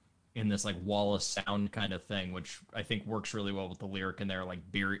this like wall of sound kind of thing, which I think works really well with the lyric in there, like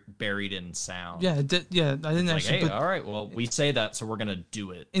buried in sound. Yeah, I didn't actually. Hey, all right, well, we say that, so we're gonna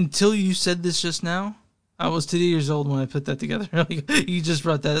do it. Until you said this just now, I was 2 years old when I put that together. You just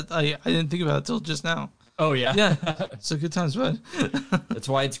brought that. I didn't think about it until just now. Oh yeah, yeah. So good times, bud. That's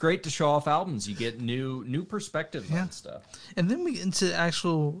why it's great to show off albums. You get new perspectives on stuff. And then we get into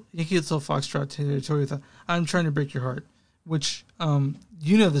actual Yankee Doodle Foxtrot territory with "I'm Trying to Break Your Heart," which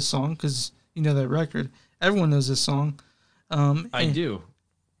you know this song because you know that record. Everyone knows this song. I do.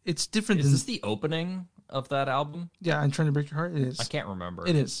 It's different. Is this the opening of that album? Yeah, "I'm Trying to Break Your Heart." It is. I can't remember.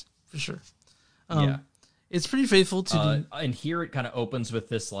 It is for sure. Yeah, it's pretty faithful to. And here it kind of opens with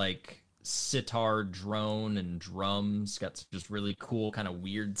this like sitar drone and drums. Got just really cool kind of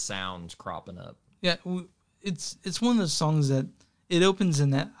weird sounds cropping up. Yeah, it's one of those songs that it opens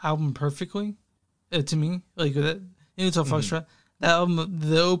in that album perfectly. to me. Like that, Inuit Foxtrot. That album,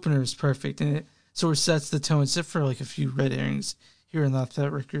 the opener is perfect, and it sort of sets the tone, except for like a few red herrings here and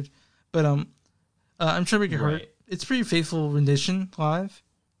that record. But I'm trying to break your heart. It's pretty faithful rendition live,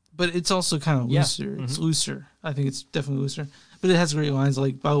 but it's also kind of looser. It's looser. I think it's definitely looser. But it has great lines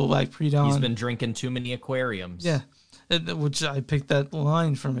like Bible Black Pre-Dawn. He's been drinking too many aquariums. Yeah, which I picked that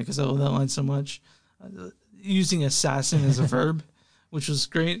line from it because I love that line so much. Using assassin as a verb, which was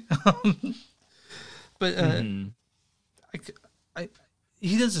great. But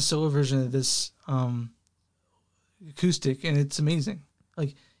he does a solo version of this acoustic, and it's amazing.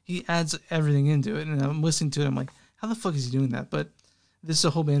 Like, he adds everything into it, and I'm listening to it. I'm like, how the fuck is he doing that? But this is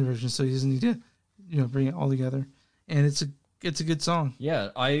a whole band version, so he doesn't need to, bring it all together. And it's a good song. Yeah,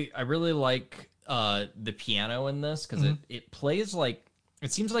 I really like the piano in this because it plays like,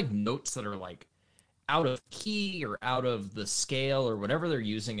 it seems like notes that are like out of key or out of the scale or whatever they're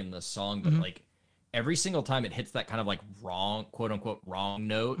using in the song, but like every single time it hits that kind of like wrong, quote unquote, wrong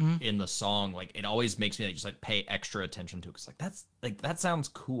note in the song, like it always makes me just like pay extra attention to it. Cause like that sounds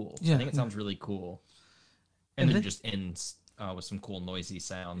cool. Yeah, I think it sounds really cool. And then it just ends with some cool noisy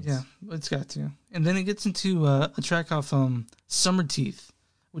sounds. Yeah, it's got to. And then it gets into a track off Summer Teeth,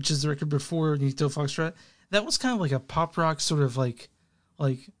 which is the record before Inuit Foxtrot. That was kind of like a pop rock sort of like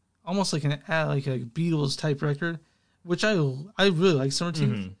almost like a Beatles type record, which I really like. Summer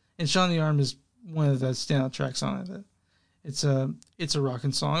Teeth, and Shot in the Arm is one of the standout tracks on it. It's a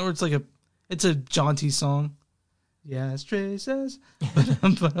rockin' song, or it's a jaunty song. Yeah, as Trey says,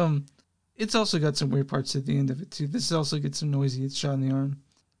 but it's also got some weird parts at the end of it too. This also gets some noisy. It's Shot in the Arm,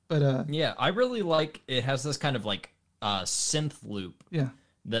 but yeah, I really like it. Has this kind of like synth loop. Yeah.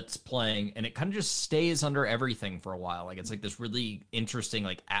 That's playing, and it kind of just stays under everything for a while. Like it's like this really interesting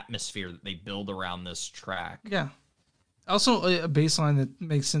like atmosphere that they build around this track. Yeah. Also a bass line that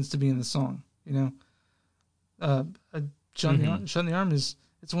makes sense to be in the song. Shot in the Arm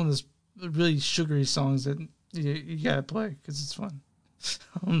it's one of those really sugary songs that you gotta play because it's fun.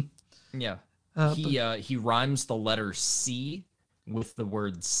 Yeah. He rhymes the letter C with the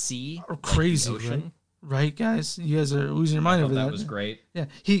word sea. Crazy, like right, guys? You guys are losing your mind over that. That was great. Yeah,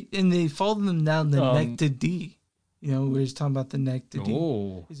 they followed them down the neck to D. Where he's talking about the neck to D.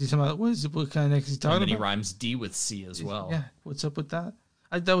 Oh. Is he talking about what kind of neck is he talking about? And then he rhymes D with C as well. Yeah, what's up with that?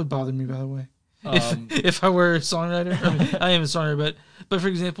 That would bother me, by the way. If I were a songwriter, I am a songwriter, but for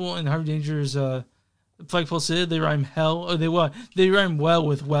example, in Harvey Danger's Flagpole City, they rhyme hell, or they rhyme well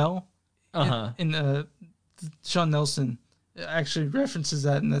with well. And Sean Nelson actually references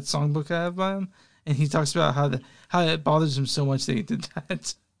that in that songbook I have by him, and he talks about how it bothers him so much that he did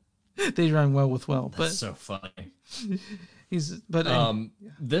that. They rhyme well with well. That's so funny.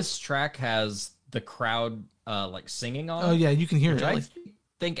 This track has the crowd like singing on. Oh yeah, you can hear it. I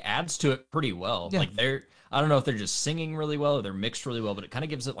think adds to it pretty well. Yeah. Like I don't know if they're just singing really well or they're mixed really well, but it kind of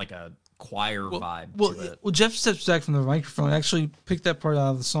gives it like a choir vibe to it. Well, Jeff steps back from the microphone. I actually picked that part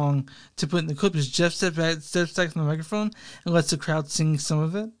out of the song to put in the clip. Is Jeff steps back from the microphone and lets the crowd sing some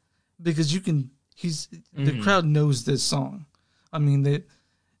of it, because the crowd knows this song. I mean,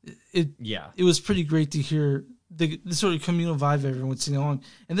 it was pretty great to hear the sort of communal vibe everyone would sing along.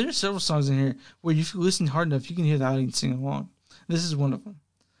 And there are several songs in here where if you listen hard enough, you can hear the audience sing along. This is one of them.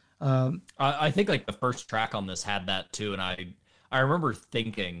 I think like the first track on this had that too, and I remember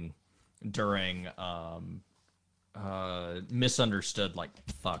thinking during Misunderstood, like,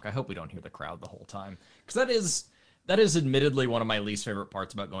 fuck, I hope we don't hear the crowd the whole time, because that is admittedly one of my least favorite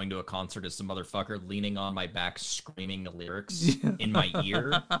parts about going to a concert, is some motherfucker leaning on my back screaming the lyrics in my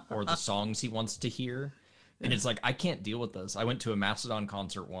ear or the songs he wants to hear. And it's like, I can't deal with this. I went to a Mastodon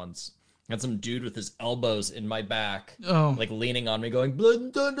concert once, had some dude with his elbows in my back, like leaning on me going, Blood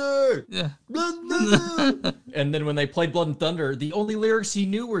and Thunder! Yeah. Blood and Thunder! And then when they played Blood and Thunder, the only lyrics he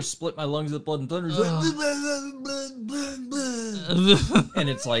knew were Split My Lungs with Blood and Thunder. And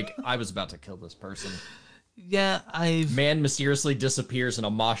it's like, I was about to kill this person. Yeah, Man mysteriously disappears in a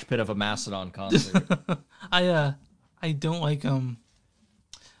mosh pit of a Mastodon concert. I don't like,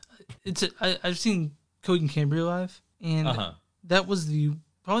 I've seen Coheed and Cambria live, and that was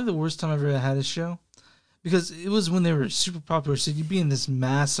probably the worst time I've ever had a show, because it was when they were super popular. So you'd be in this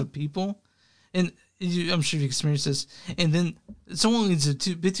mass of people, and I'm sure you've experienced this. And then someone leads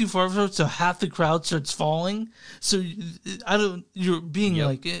a bit too far, so half the crowd starts falling. So you're being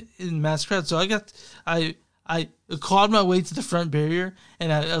like in mass crowd. So I clawed my way to the front barrier,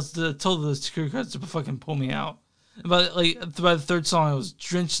 and I told the security guards to fucking pull me out. But by the third song, I was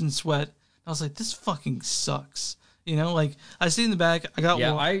drenched in sweat. I was like, this fucking sucks. I stayed in the back. I got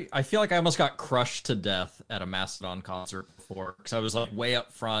I feel like I almost got crushed to death at a Mastodon concert before. before because I was like way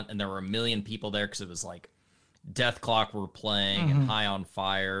up front and there were a million people there because it was like Death Clock were playing and High on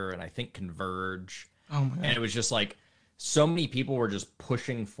Fire and I think Converge. Oh my And god. it was just like so many people were just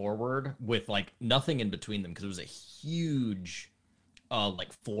pushing forward with like nothing in between them because it was a huge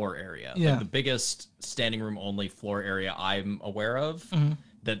like floor area. Yeah. Like the biggest standing room only floor area I'm aware of.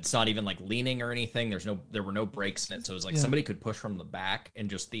 That's not even like leaning or anything. There were no breaks in it. So it was like somebody could push from the back and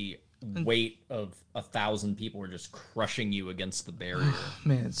just the weight of 1,000 people were just crushing you against the barrier.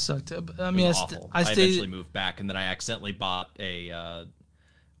 Man, it sucked. I It mean, was awful. I stayed. eventually moved back and then I accidentally bought a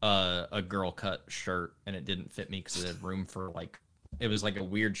girl cut shirt and it didn't fit me because it had room for like it was like a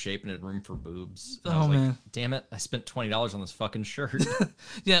weird shape and it had room for boobs. And I was man. like, damn it, I spent $20 on this fucking shirt.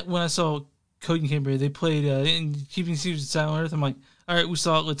 Yeah, when I saw Cody and Canterbury, they played in Keeping Secrets of Silent Earth. I'm like, all right, we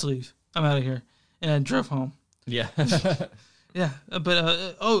saw it. Let's leave. I'm out of here. And I drove home. Yeah. Yeah,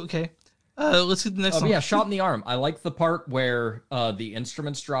 but okay. Let's get the next Oh song. yeah, Shot in the Arm. I like the part where the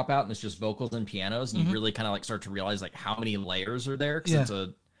instruments drop out and it's just vocals and pianos, and you really kind of like start to realize like how many layers are there because Yeah. it's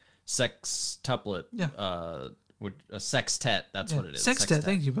a sextuplet. Yeah. A sextet. That's what it is. Sextet.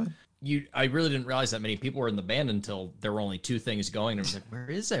 Thank you, bud. I really didn't realize that many people were in the band until there were only two things going. And I was like, where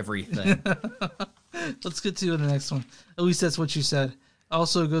is everything? Let's get to the next one. At least that's what you said.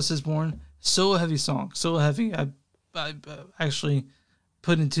 Also, Ghost is Born. Solo heavy song. Solo heavy. I actually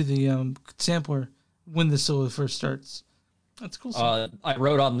put into the sampler when the solo first starts. That's a cool song. I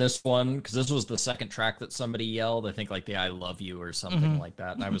wrote on this one because this was the second track that somebody yelled. I think like the "I love you" or something like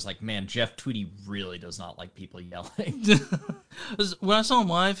that. And I was like, man, Jeff Tweedy really does not like people yelling. When I saw him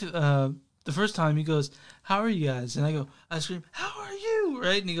live, the first time he goes, "How are you guys?" And I scream, "How are you?"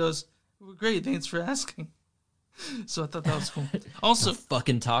 Right? And he goes, "We're great. Thanks for asking." So I thought that was cool. Also,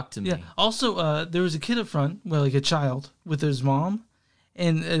 Fucking talk to me. yeah. Also, there was a kid up front, well, like a child with his mom,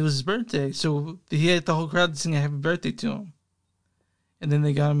 and it was his birthday, so he had the whole crowd singing "Happy Birthday" to him. And then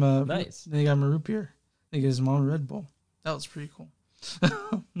they got him a Nice. They got him a root beer. They got his mom a Red Bull. That was pretty cool.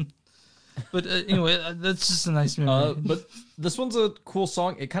 But anyway, that's just a nice memory. But this one's a cool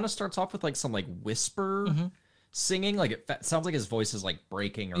song. It kind of starts off with like some like whisper singing. Like it sounds like his voice is like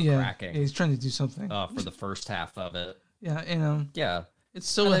breaking or yeah, cracking he's trying to do something. for the first half of it. Yeah, and Yeah. it's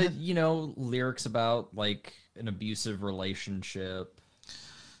so Lyrics about like an abusive relationship.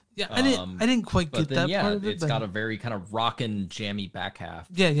 yeah. I didn't quite But get then that yeah, part of it. it's got a very kind of rockin' jammy back half.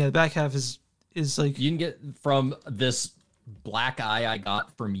 yeah. The back half is like You can get from this black eye I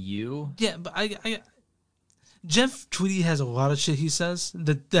got from you. yeah, but I Jeff Tweedy has a lot of shit he says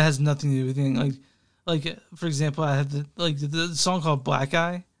that has nothing to do with anything. Like for example, I have the song called Black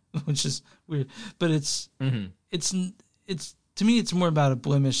Eye, which is weird, but it's to me it's more about a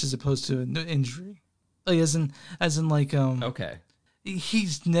blemish as opposed to an injury. Like as in like Okay.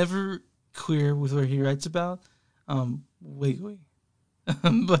 he's never clear with what he writes about. Wiggly.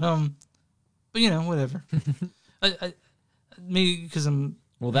 but you know, whatever. I maybe because I'm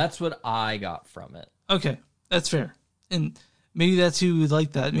Well, that's what I got from it. okay. That's fair, and maybe that's who would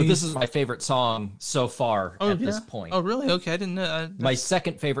like that. Maybe But this is my favorite song so far at this yeah? point. Oh, really? Okay, I didn't know. My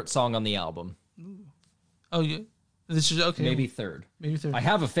second favorite song on the album. Oh, yeah. This is okay. Maybe third. Maybe third. I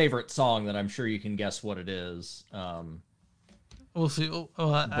have a favorite song that I'm sure you can guess what it is. We'll see.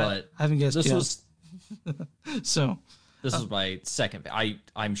 I But haven't guessed this yet. was So this was my second.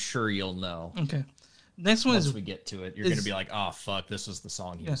 I'm sure you'll know okay. Next one once is we get to it. You're gonna be like, oh fuck, this was the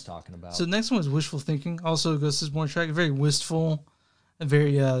song he was talking about. so. Next one is Wishful Thinking. Also, Ghost is Born track. Very wistful, and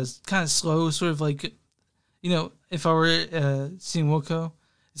very kind of slow. Sort of like, you know, if I were seeing Wilco,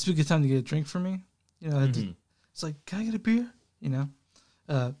 it's a good time to get a drink for me. You know, it's like, can I get a beer? You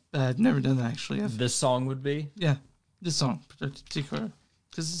know, I've never done that actually. This song would be. Yeah, this song in particular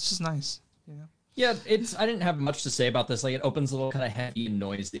because it's just nice. You know. Yeah, I didn't have much to say about this. Like, it opens a little kind of heavy and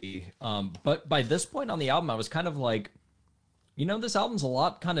noisy. But by this point on the album, I was kind of like, you know, this album's a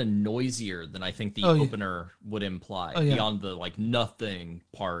lot kind of noisier than I think the Oh, yeah. opener would imply, Oh, yeah. beyond the like nothing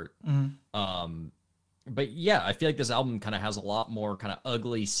part. But yeah, I feel like this album kind of has a lot more kind of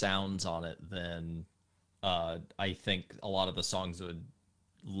ugly sounds on it than I think a lot of the songs would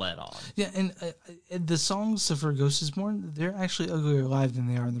let on. Yeah, and the songs for Ghost is Born, they're actually uglier live than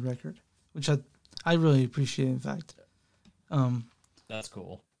they are on the record, which I really appreciate, in fact. That's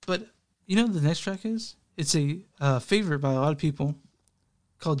cool. But you know what the next track is? It's a favorite by a lot of people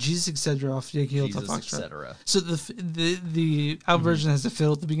called Jesus Etc. off Yankee Hotel Jesus, Foxtrot. etc. So the album version has the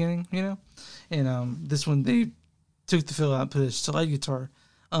fill at the beginning, you know, and this one they took the fill out, put a slide guitar.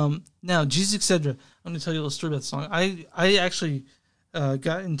 Now Jesus Etc. I'm going to tell you a little story about the song. I actually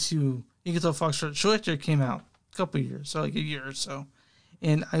got into Yankee Hotel Foxtrot shortly after it came out, a couple of years, so like a year or so,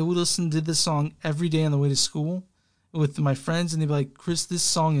 and I would listen to this song every day on the way to school with my friends, and they'd be like, "Chris, this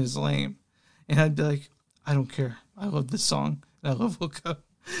song is lame," and I'd be like, "I don't care. I love this song. And I love Wilco."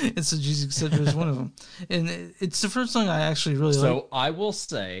 And so Jesus Etc. is one of them, and it's the first song I actually really like. So I will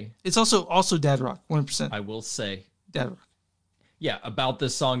say, It's also dad rock, 100% I will say, dad rock. yeah, about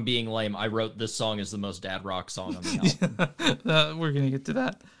this song being lame, I wrote this song is the most dad rock song on the album. We're gonna get to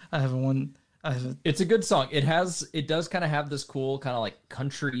that. It's a good song. It does kind of have this cool kind of like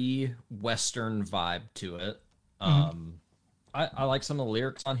country western vibe to it. I like some of the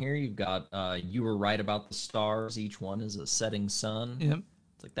lyrics on here. You've got "You were right about the stars. Each one is a setting sun." Yep.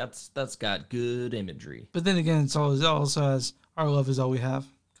 It's like that's got good imagery. But then again, it also has "Our love is all we have."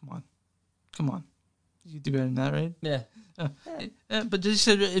 Come on, you do better than that, right? Yeah, But just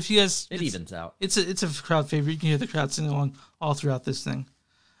said if you guys, it evens out. It's a crowd favorite. You can hear the crowd singing along all throughout this thing.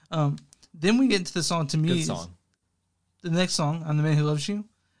 Then we get into the song. To me, Good song. The next song, "I'm the Man Who Loves You,"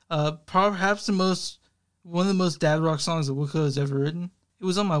 perhaps one of the most dad rock songs that Wilco has ever written. It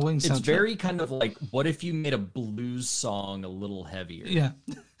was on my wedding soundtrack. It's very kind of like, what if you made a blues song a little heavier? Yeah,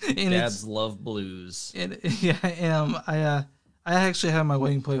 and Dads love blues. And I actually had my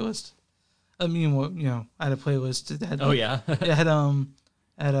wedding playlist. I mean, I had a playlist that had. Oh yeah, it had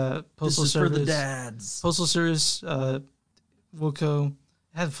a Postal this is Service for the dads. Postal Service, Wilco.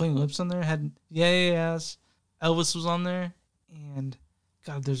 It had Flaming Lips on there. It had Yeah Yeahs. Elvis was on there, and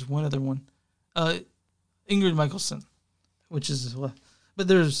God, there's one other one. Ingrid Michaelson, which is but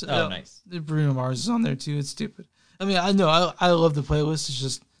there's nice. Bruno Mars is on there too. It's stupid. I mean, I know I love the playlist. It's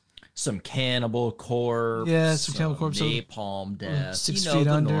just Some Cannibal Corpse. Yeah, some Cannibal Corpse. Napalm Death. 6 you know, Feet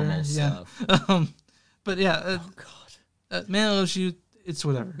the Under. normal Yeah. stuff. But yeah, Oh God. Man Loves You. It's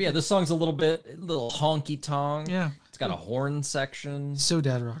whatever. Yeah, this song's a little honky tonk. Yeah. It's got a horn section. So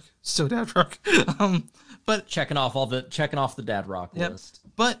dad rock. But Checking off the dad rock Yep. list.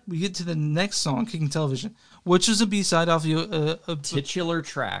 But we get to the next song, Kicking Television, which is a B-side off a Titular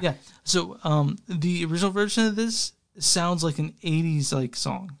track. yeah. So the original version of this sounds like an 80s like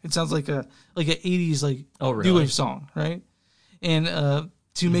song. It sounds like an 80s like Oh, really? new wave song, right? And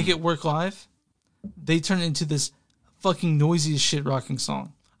to make it work live, they turn it into this fucking noisy as shit rocking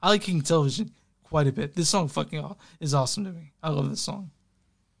song. I like Kicking Television quite a bit. This song fucking is awesome to me. I love this song.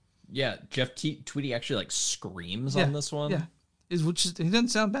 Yeah, Jeff Tweedy actually like screams Yeah, on this one. Yeah. He doesn't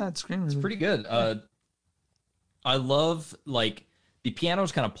sound bad screaming. It's Pretty good. I love like the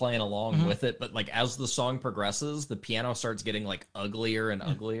piano's kind of playing along with it, but like as the song progresses, the piano starts getting like uglier and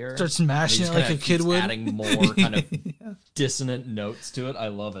uglier. Starts smashing And it he like a just kid keeps would. adding more kind of dissonant notes to it. I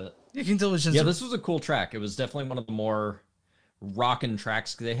love it. Kicking Television. Yeah, this was a cool track. It was definitely one of the more rockin'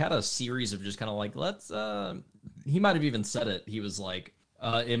 tracks. They had a series of just kind of like, he might have even said it. He was like,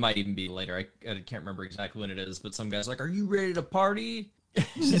 it might even be later. I can't remember exactly when it is, but some guy's like, "Are you ready to party?"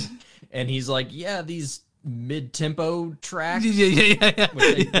 And he's like, "Yeah, these mid-tempo tracks." Yeah.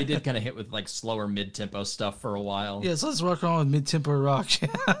 Which they did kind of hit with like slower mid-tempo stuff for a while. Yeah, so let's rock on with mid-tempo rock.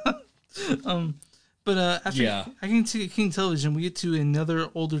 But after I can see King Television, we get to another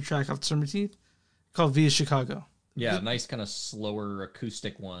older track off Summer Teeth called Via Chicago. Yeah, nice kind of slower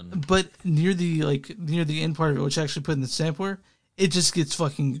acoustic one. But near the end part of it, which I actually put in the sampler, it just gets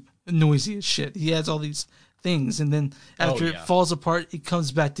fucking noisy as shit. He adds all these things, and then after it falls apart, it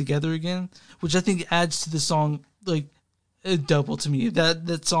comes back together again, which I think adds to the song like a double to me.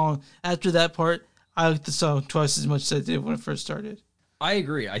 That song after that part, I like the song twice as much as I did when it first started. I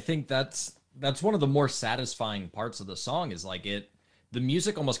agree. I think that's one of the more satisfying parts of the song is like the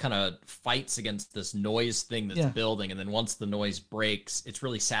music almost kind of fights against this noise thing that's building, and then once the noise breaks, it's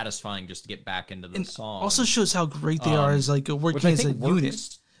really satisfying just to get back into the song. Also shows how great they are as like working as a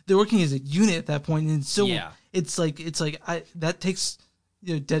unit. They're working as a unit at that point, and so it's like that takes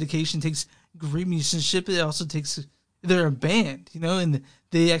dedication, takes great musicianship. It also takes they're a band, and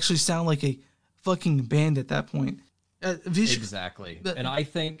they actually sound like a fucking band at that point. Exactly, and I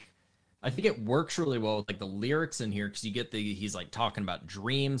think it works really well with like the lyrics in here because you get he's like talking about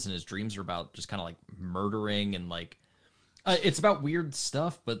dreams, and his dreams are about just kind of like murdering and like it's about weird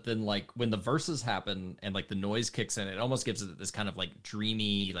stuff. But then like when the verses happen and like the noise kicks in, it almost gives it this kind of like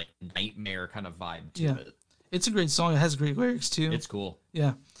dreamy, like nightmare kind of vibe to it. It's a great song. It has great lyrics too. It's cool.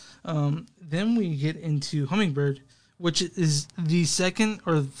 Yeah. Then we get into Hummingbird, which is the second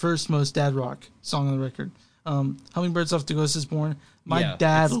or the first most dad rock song on the record. Hummingbird's Off to Ghost Is Born. My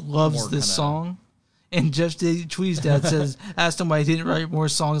dad loves this song, and Jeff Tweedy's dad asked him why he didn't write more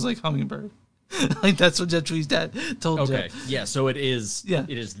songs like Hummingbird. Like that's what Jeff Tweedy's dad told Jeff. Okay, yeah, so it is. Yeah.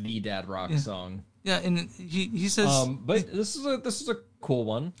 It is the dad rock song. Yeah, and he says, but this is a cool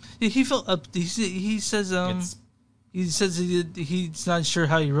one. He felt up. He says he's not sure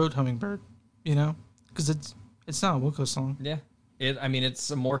how he wrote Hummingbird, because It's not a Wilco song. Yeah. I mean,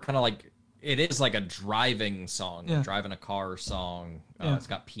 it's a more kind of like, it is like a driving song, Yeah. driving a car song. Yeah. It's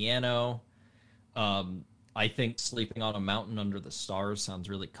got piano. I think Sleeping on a Mountain Under the Stars sounds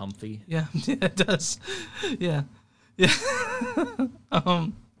really comfy. Yeah, yeah, it does. Yeah, yeah.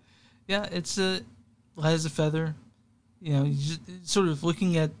 Yeah, it's light as a feather. You know, you just sort of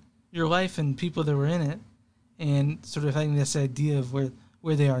looking at your life and people that were in it, and sort of having this idea of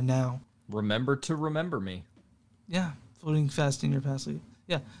where they are now. Remember to Remember Me. Yeah, floating fast in your past.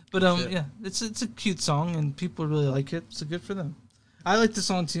 Yeah, but Shit. yeah, it's a cute song and people really like it, so good for them. I like the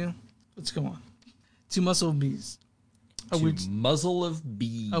song too. Let's go on. To Muscle Bees. Muzzle of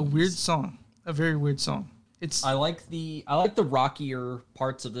Bees. A weird song. A very weird song. It's I like the rockier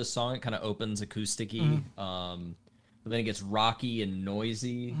parts of this song. It kind of opens acousticy. But then it gets rocky and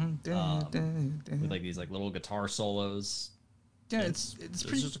noisy. With like these like little guitar solos. yeah, it's It's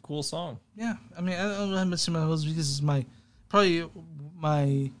pretty. just a cool song. Yeah, I mean, I don't know how much of my Muscle Bees is probably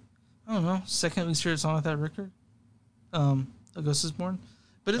my I don't know second least favorite song of that record. A Ghost Is Born,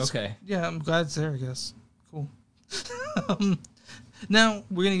 but it's Okay. Yeah, I'm glad it's there. I guess cool. Now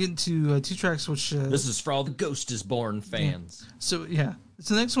we're gonna get into two tracks, which This is for all the Ghost Is Born fans. so yeah.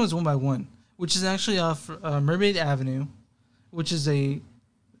 So the next one is One by One, which is actually off Mermaid Avenue, which is they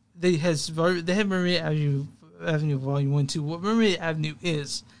have Mermaid Avenue Volume 1 2. What Mermaid Avenue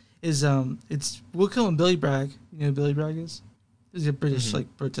is it's Wilco and Billy Bragg. You know who Billy Bragg is? He's a British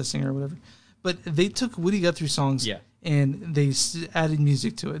like protest singer or whatever. But they took Woody Guthrie songs Yeah. and they added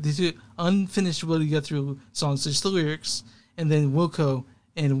music to it. They took unfinished Woody Guthrie songs, just the lyrics, and then Wilco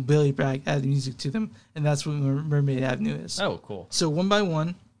and Billy Bragg added music to them, and that's what Mermaid Avenue is. Oh, cool. So One by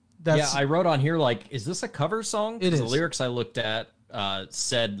One, that's I wrote on here like, is this a cover song? It 'Cause the is. lyrics I looked at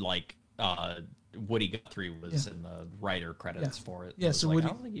said like Woody Guthrie was in the writer credits for it. Yeah, I was so like, Woody- I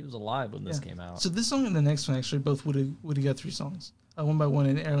don't think he was alive when this came out. So this song and the next one actually both Woody Guthrie songs. One by One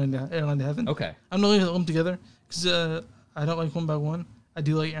and Airline to Heaven. Okay. I'm not going to lump them together because I don't like One by One. I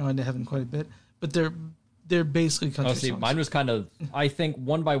do like Airline to Heaven quite a bit, but they're basically country Oh, see, songs. mine was kind of. I think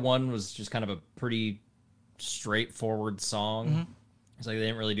One by One was just kind of a pretty straightforward song. It's like they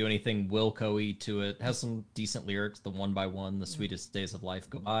didn't really do anything Wilco-y to it. It has some decent lyrics. The One by One, the sweetest days of life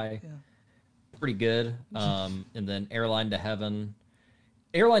go by. Yeah. Pretty good. And then Airline to Heaven.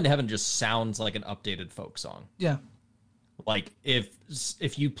 Airline to Heaven just sounds like an updated folk song. Yeah, Like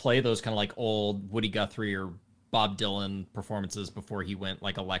if you play those kind of like old Woody Guthrie or Bob Dylan performances before he went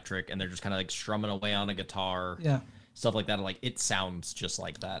like electric, and they're just kind of like strumming away on a guitar, yeah, stuff like that, like it sounds just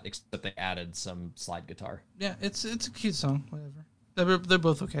like that, except they added some slide guitar. yeah. It's a cute song. Whatever. They're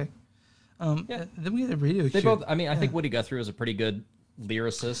both okay. Yeah. and then we get a radio. They cue. both. I mean, I think Woody Guthrie was a pretty good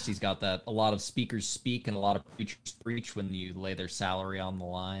lyricist. He's got that. A lot of speakers speak and a lot of preachers preach when you lay their salary on the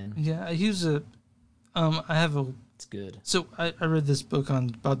line. Yeah, he was a. I have a. It's good. So I read this book on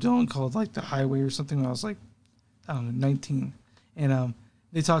Bob Dylan called like The Highway or something when I was like, I don't know, 19, and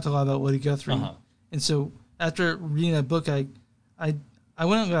they talked a lot about Woody Guthrie. And so after reading that book, I went out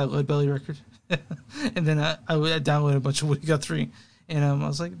and got a Lead Belly record, and then I downloaded a bunch of Woody Guthrie, and I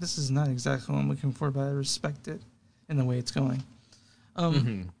was like, this is not exactly what I'm looking for, but I respect it in the way it's going.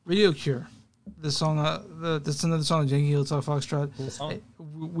 Radio Cure, the song, that's another song, Yankee Hotel Foxtrot. Cool song.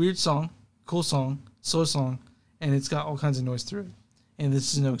 Weird song, cool song, slow song, and it's got all kinds of noise through it, and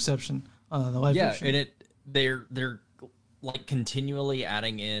this is no exception. The live Yeah, version. and they're like continually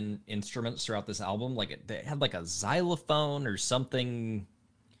adding in instruments throughout this album. Like they had like a xylophone or something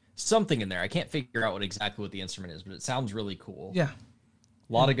in there. I can't figure out exactly what the instrument is, but it sounds really cool. Yeah,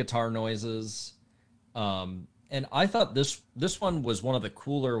 A lot of guitar noises. And I thought this one was one of the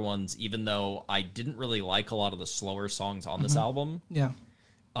cooler ones, even though I didn't really like a lot of the slower songs on this album. yeah,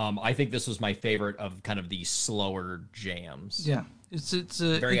 I think this was my favorite of kind of the slower jams. yeah. It's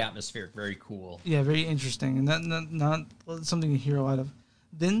Very atmospheric, very cool. Yeah, very interesting, and not something you hear a lot of.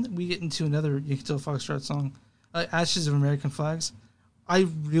 Then we get into another Yankee Doodle Foxtrot song, "Ashes of American Flags." I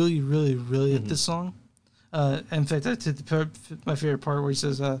really, really, really like this song. In fact, I did my favorite part where he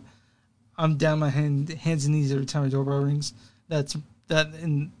says, "I'm down my hands and knees every time a doorbell rings."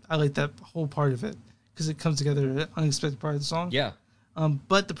 And I like that whole part of it because it comes together at an unexpected part of the song. Yeah.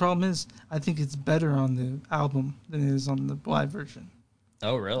 But the problem is, I think it's better on the album than it is on the live version.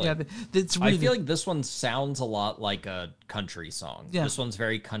 Oh, really? Yeah, it's really I feel like this one sounds a lot like a country song. Yeah. This one's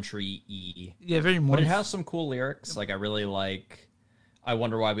very country-y. yeah, very But more. it has some cool lyrics. Like, I really like, I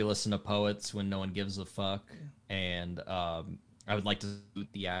wonder why we listen to poets when no one gives a fuck. And I would like to salute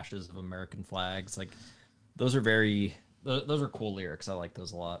the ashes of American flags. Like, those are cool lyrics. I like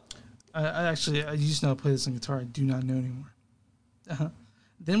those a lot. I used to not play this on guitar. I do not know anymore.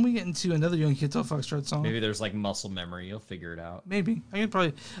 Then we get into another Young Kids on Foxtrot song. Maybe there's like muscle memory. You'll figure it out. Maybe. I could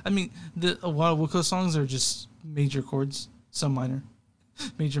probably... I mean, a lot of Wilco songs are just major chords, some minor.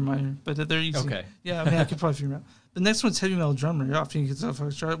 Major, minor. But they're easy. Okay. Yeah, I mean, I could probably figure it out. The next one's Heavy Metal Drummer off Young Kids on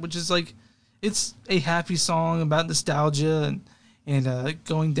Foxtrot, which is like... It's a happy song about nostalgia and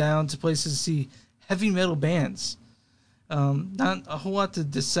going down to places to see heavy metal bands. Not a whole lot to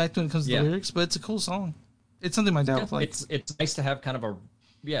dissect when it comes to the lyrics, but it's a cool song. It's something my dad would like. It's nice to have kind of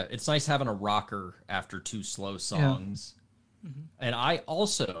it's nice having a rocker after two slow songs. Yeah. Mm-hmm. And I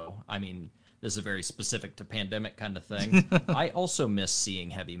also, I mean, this is a very specific to pandemic kind of thing. I also miss seeing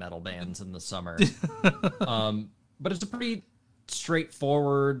heavy metal bands in the summer. But it's a pretty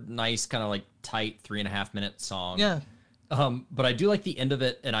straightforward, nice, kind of like tight 3.5 minute song. Yeah. But I do like the end of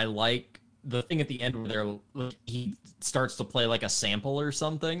it, and I like the thing at the end where he starts to play like a sample or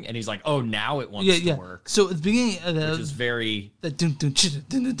something, and he's like, "Oh, now it wants to work." So at the beginning of which is very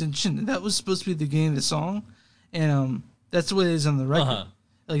that was supposed to be the beginning of the song, and that's what it is on the record.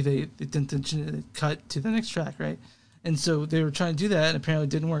 Like they cut to the next track, right? And so they were trying to do that, and apparently it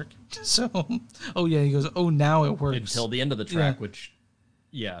didn't work. So, he goes, "Oh, now it works." Until the end of the track, which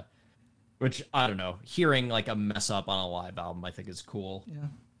I don't know. Hearing like a mess up on a live album, I think is cool. Yeah.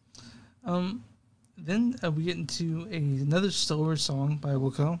 Then we get into another slower song by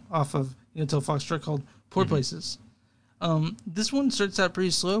Wilco off of Until Foxtrot called "Poor Places." This one starts out pretty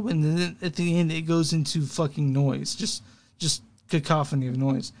slow, and then at the end it goes into fucking noise, just cacophony of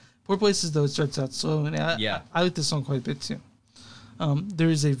noise. Poor Places, though, it starts out slow, and I like this song quite a bit too. There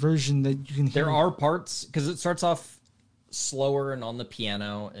is a version that you can hear. There are parts, because it starts off slower and on the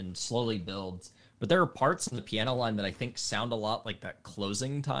piano and slowly builds, but there are parts in the piano line that I think sound a lot like that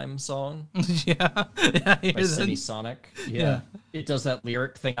Closing Time song. By Semisonic. Yeah. It does that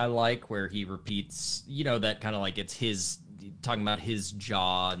lyric thing I like where he repeats, that kind of like it's his, talking about his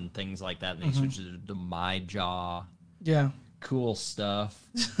jaw and things like that, and then he switches to my jaw. Yeah. Cool stuff.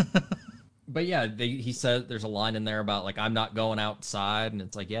 But yeah, he said there's a line in there about like, I'm not going outside, and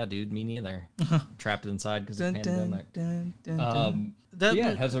it's like, yeah, dude, me neither. Trapped inside because of the pandemic.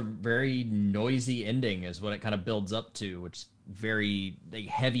 It has a very noisy ending is what it kind of builds up to, which is very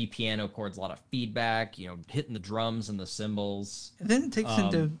heavy piano chords, a lot of feedback, hitting the drums and the cymbals. And then it takes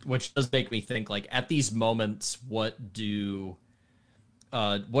into... Which does make me think, like, at these moments, what do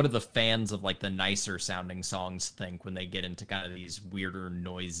the fans of like the nicer sounding songs think when they get into kind of these weirder,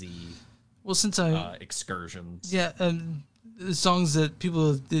 noisy excursions? Yeah, the songs that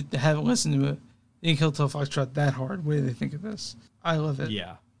people that haven't listened to it, Young Kids on Foxtrot that hard. What do they think of this? I love it.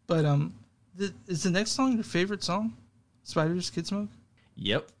 Yeah. But is the next song your favorite song? Spiders, Kid Smoke?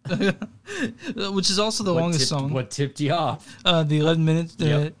 Yep. Which is also the longest song. What tipped you off? The 11 minutes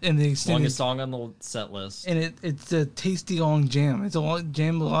and the extended longest song on the set list. And it's a tasty long jam. It's a long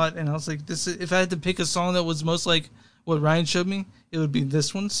jam a lot, and I was like, if I had to pick a song that was most like what Ryan showed me, it would be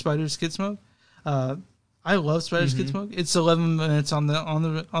this one, Spiders, Kid Smoke. I love Spiders, Kid Smoke. It's 11 minutes on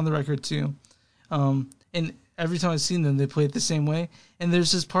the record too. And every time I've seen them, they play it the same way. And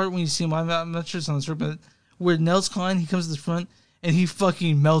there's this part when you see them, I'm not sure it's on this record, but where Nels Cline, he comes to the front and he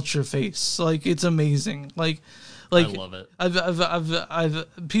fucking melts your face. Like, it's amazing. Like I love it. I've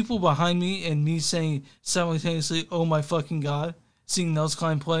people behind me and me saying simultaneously, "Oh my fucking god!" Seeing Nels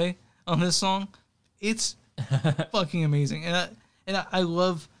Cline play on this song, it's fucking amazing. And I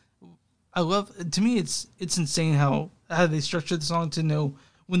love. To me, it's insane how they structured the song to know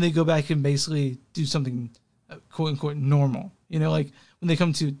when they go back and basically do something quote unquote normal. Like when they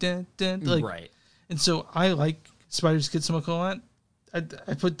come to like right. And so I like Spiders, Kid Smoke a lot.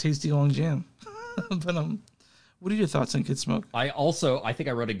 I put Tasty Long Jam. But what are your thoughts on Kid Smoke? I think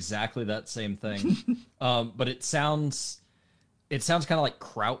I wrote exactly that same thing. But it sounds kind of like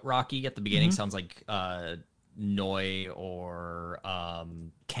krautrocky at the beginning. Sounds like Noi or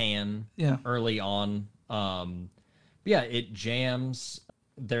Can early on. It jams.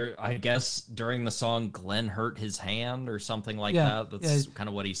 There, I guess during the song, Glenn hurt his hand or something like that. That's kind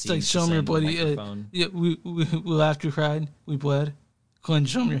of what he seems. It's like, show me your bloody. We laughed, we cried, we bled. Glenn,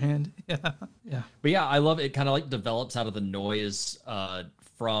 show me your hand. Yeah. But yeah, I love it. Kind of like develops out of the noise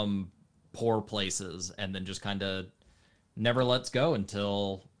from Poor Places, and then just kind of never lets go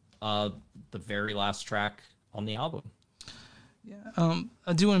until the very last track on the album. Yeah.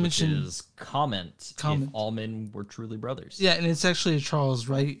 I do want to mention is Comment. If all men were truly brothers. Yeah, and it's actually a Charles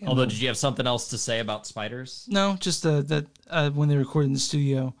Wright. Although, did you have something else to say about Spiders? No, just that when they recorded in the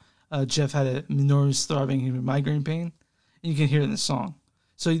studio, Jeff had a enormous throbbing migraine pain, and you can hear it in the song.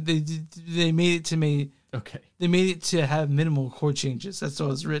 So they made it to have minimal chord changes. That's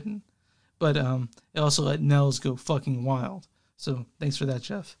all it's written, but it also let Nels go fucking wild. So thanks for that,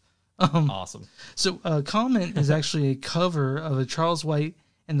 Jeff. Awesome. So Comment is actually a cover of a Charles White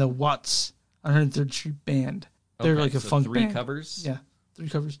and the Watts 103rd Street Band. They're Okay, like a so funk 3 band. covers. Yeah, 3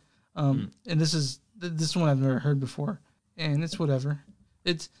 covers. And this one I've never heard before, and it's whatever.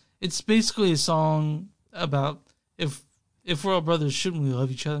 It's basically a song about if we're all brothers, shouldn't we love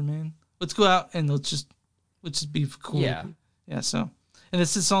each other, man? Let's go out and let's just be cool. Yeah. Yeah. So, and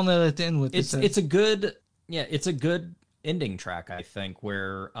it's the song that I like to end with. It's a good ending track, I think,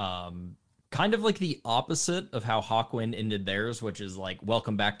 where kind of like the opposite of how Hawkwind ended theirs, which is like,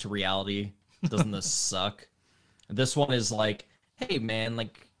 welcome back to reality. Doesn't this suck? This one is like, hey man,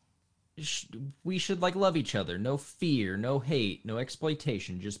 like we should like love each other. No fear, no hate, no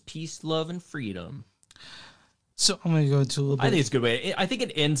exploitation, just peace, love, and freedom. So I'm gonna go into a little bit. I think it's a good way. I think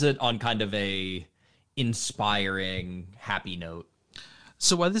it ends it on kind of a inspiring, happy note.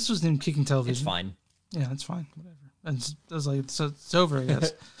 So why this was named Kicking Television? It's fine. Yeah, it's fine. Whatever. I was like, so it's over, I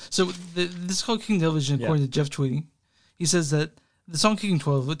guess. So this is called Kicking Television, according to Jeff Tweedy. He says that the song Kicking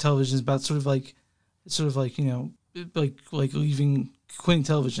Television is about sort of like you know, like leaving, quitting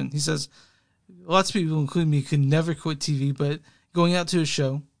television. He says lots of people, including me, could never quit TV, but going out to a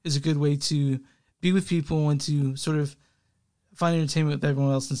show is a good way to be with people and to sort of find entertainment with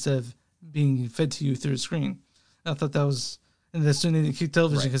everyone else instead of being fed to you through a screen. And I thought that was, and that's when they kicked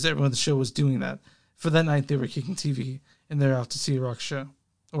television because everyone at the show was doing that. For that night, they were kicking TV and they're out to see a rock show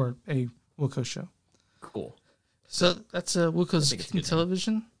or a Wilco show. Cool. So that's Wilco's Kicking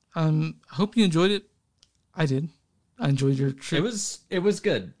Television. I hope you enjoyed it. I did. I enjoyed your trip. It was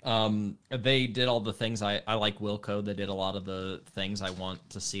good. They did all the things I like Wilco. They did a lot of the things I want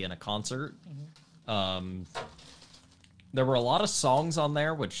to see in a concert. There were a lot of songs on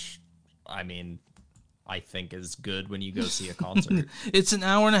there, which, I mean, I think is good when you go see a concert. It's an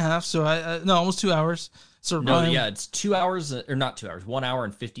hour and a half, so no, almost 2 hours. So Ryan, it's 2 hours, or not 2 hours, 1 hour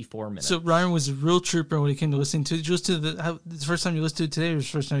and 54 minutes. So Ryan was a real trooper when he came to listening to it. Did you listen to the first time you listened to it today, or was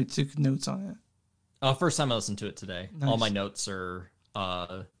the first time you took notes on it? First time I listened to it today. Nice. All my notes are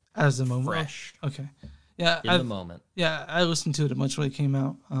as the moment fresh. Okay, yeah, in the moment. Yeah, I listened to it a bunch when it came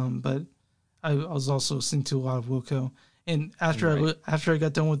out, but I was also listening to a lot of Wilco. And after I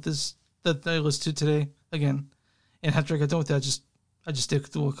got done with this that I listened to today again, and after I got done with that, I just stick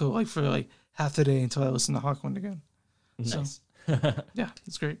with the Wilco like for like half the day until I listen to Hawkwind again. Nice. So, yeah,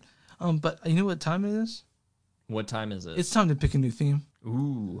 it's great. But you know what time it is? What time is it? It's time to pick a new theme.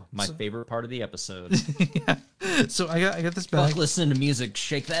 Ooh, my favorite part of the episode. Yeah. So I got this bag. Fuck, listen to music.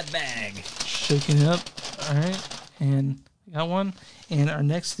 Shake that bag. Shaking it up. All right. And I got one. And our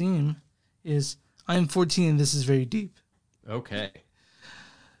next theme is I'm 14 and this is very deep. Okay.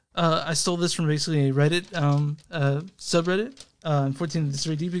 I stole this from basically a Reddit subreddit. I'm 14 and this is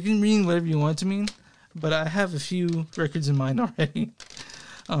very deep. You can mean whatever you want it to mean, but I have a few records in mind already.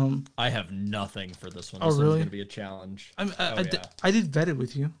 I have nothing for this one. Oh, This really? one's going to be a challenge. I did vet it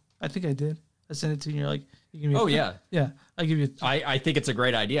with you. I think I did. I sent it to you and you're like, you give me Oh, yeah. Yeah. I give you I think it's a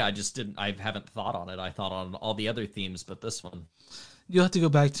great idea. I haven't thought on it. I thought on all the other themes, but this one. You'll have to go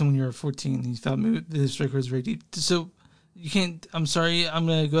back to when you were 14 and you thought this record was very deep. So you can't, I'm sorry, I'm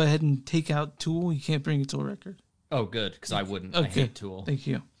going to go ahead and take out Tool. You can't bring a Tool record. Oh, good, because I wouldn't. Okay. I hate Tool. Thank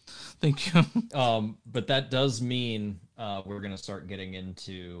you. Thank you. But that does mean we're going to start getting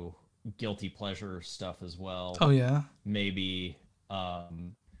into guilty pleasure stuff as well. Oh, yeah. Maybe,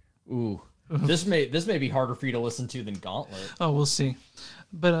 this may be harder for you to listen to than Gauntlet. Oh, we'll see.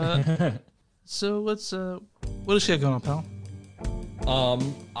 But, so let's, what else you got going on, pal?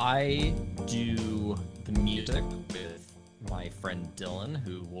 I do the music with my friend Dylan,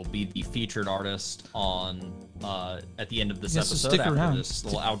 who will be the featured artist on at the end of this Yeah, so episode stick after around. this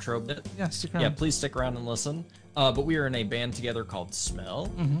little outro bit. Yeah, stick around. Yeah, please stick around and listen. But we are in a band together called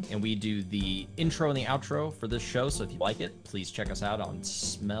Smell, and we do the intro and the outro for this show. So if you like it, please check us out on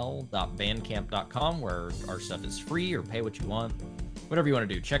smell.bandcamp.com, where our stuff is free or pay what you want. Whatever you want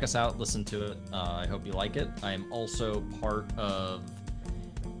to do, check us out, listen to it. I hope you like it. I am also part of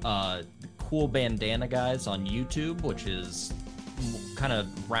the Cool Bandana Guys on YouTube, which is kind of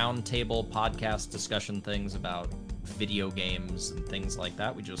roundtable podcast discussion things about video games and things like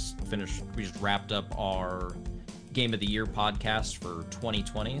that. We just wrapped up our Game of the Year podcast for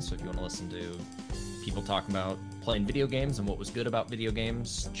 2020. So if you want to listen to people talking about playing video games and what was good about video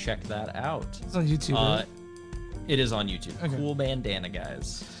games, check that out. It's on YouTube, right? It is on YouTube. Okay. Cool Bandana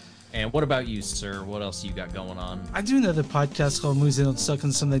Guys. And what about you, sir? What else you got going on? I do another podcast called Movies That Don't Suck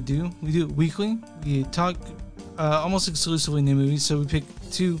and Some That Do. We do it weekly. We talk almost exclusively new movies. So we pick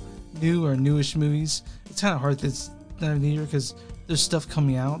 2 new or newish movies. It's kind of hard this time of the year because there's stuff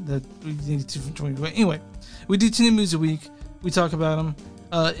coming out that we need to from 2020. Anyway, we do 2 new movies a week. We talk about them.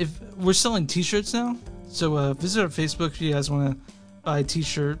 If we're selling T-shirts now, so visit our Facebook if you guys want to buy a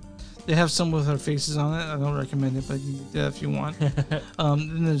T-shirt. They have some with our faces on it. I don't recommend it, but you can do that if you want.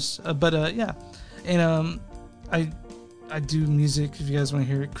 Then there's, yeah, and I do music if you guys want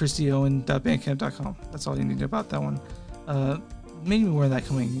to hear it. ChristyOwen.bandcamp.com. That's all you need about that one. Maybe more of that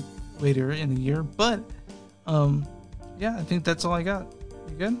coming later in the year, but yeah, I think that's all I got.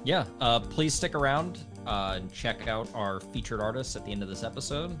 You good? Yeah. Please stick around and check out our featured artists at the end of this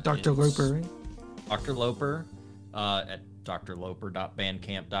episode. Dr. Loper, right? Dr. Loper at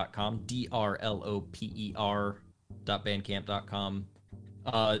drloper.bandcamp.com. drloper.bandcamp.com.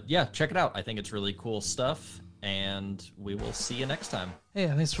 Yeah, check it out. I think it's really cool stuff, and we will see you next time. Hey,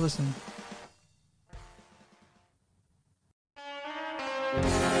 thanks for listening.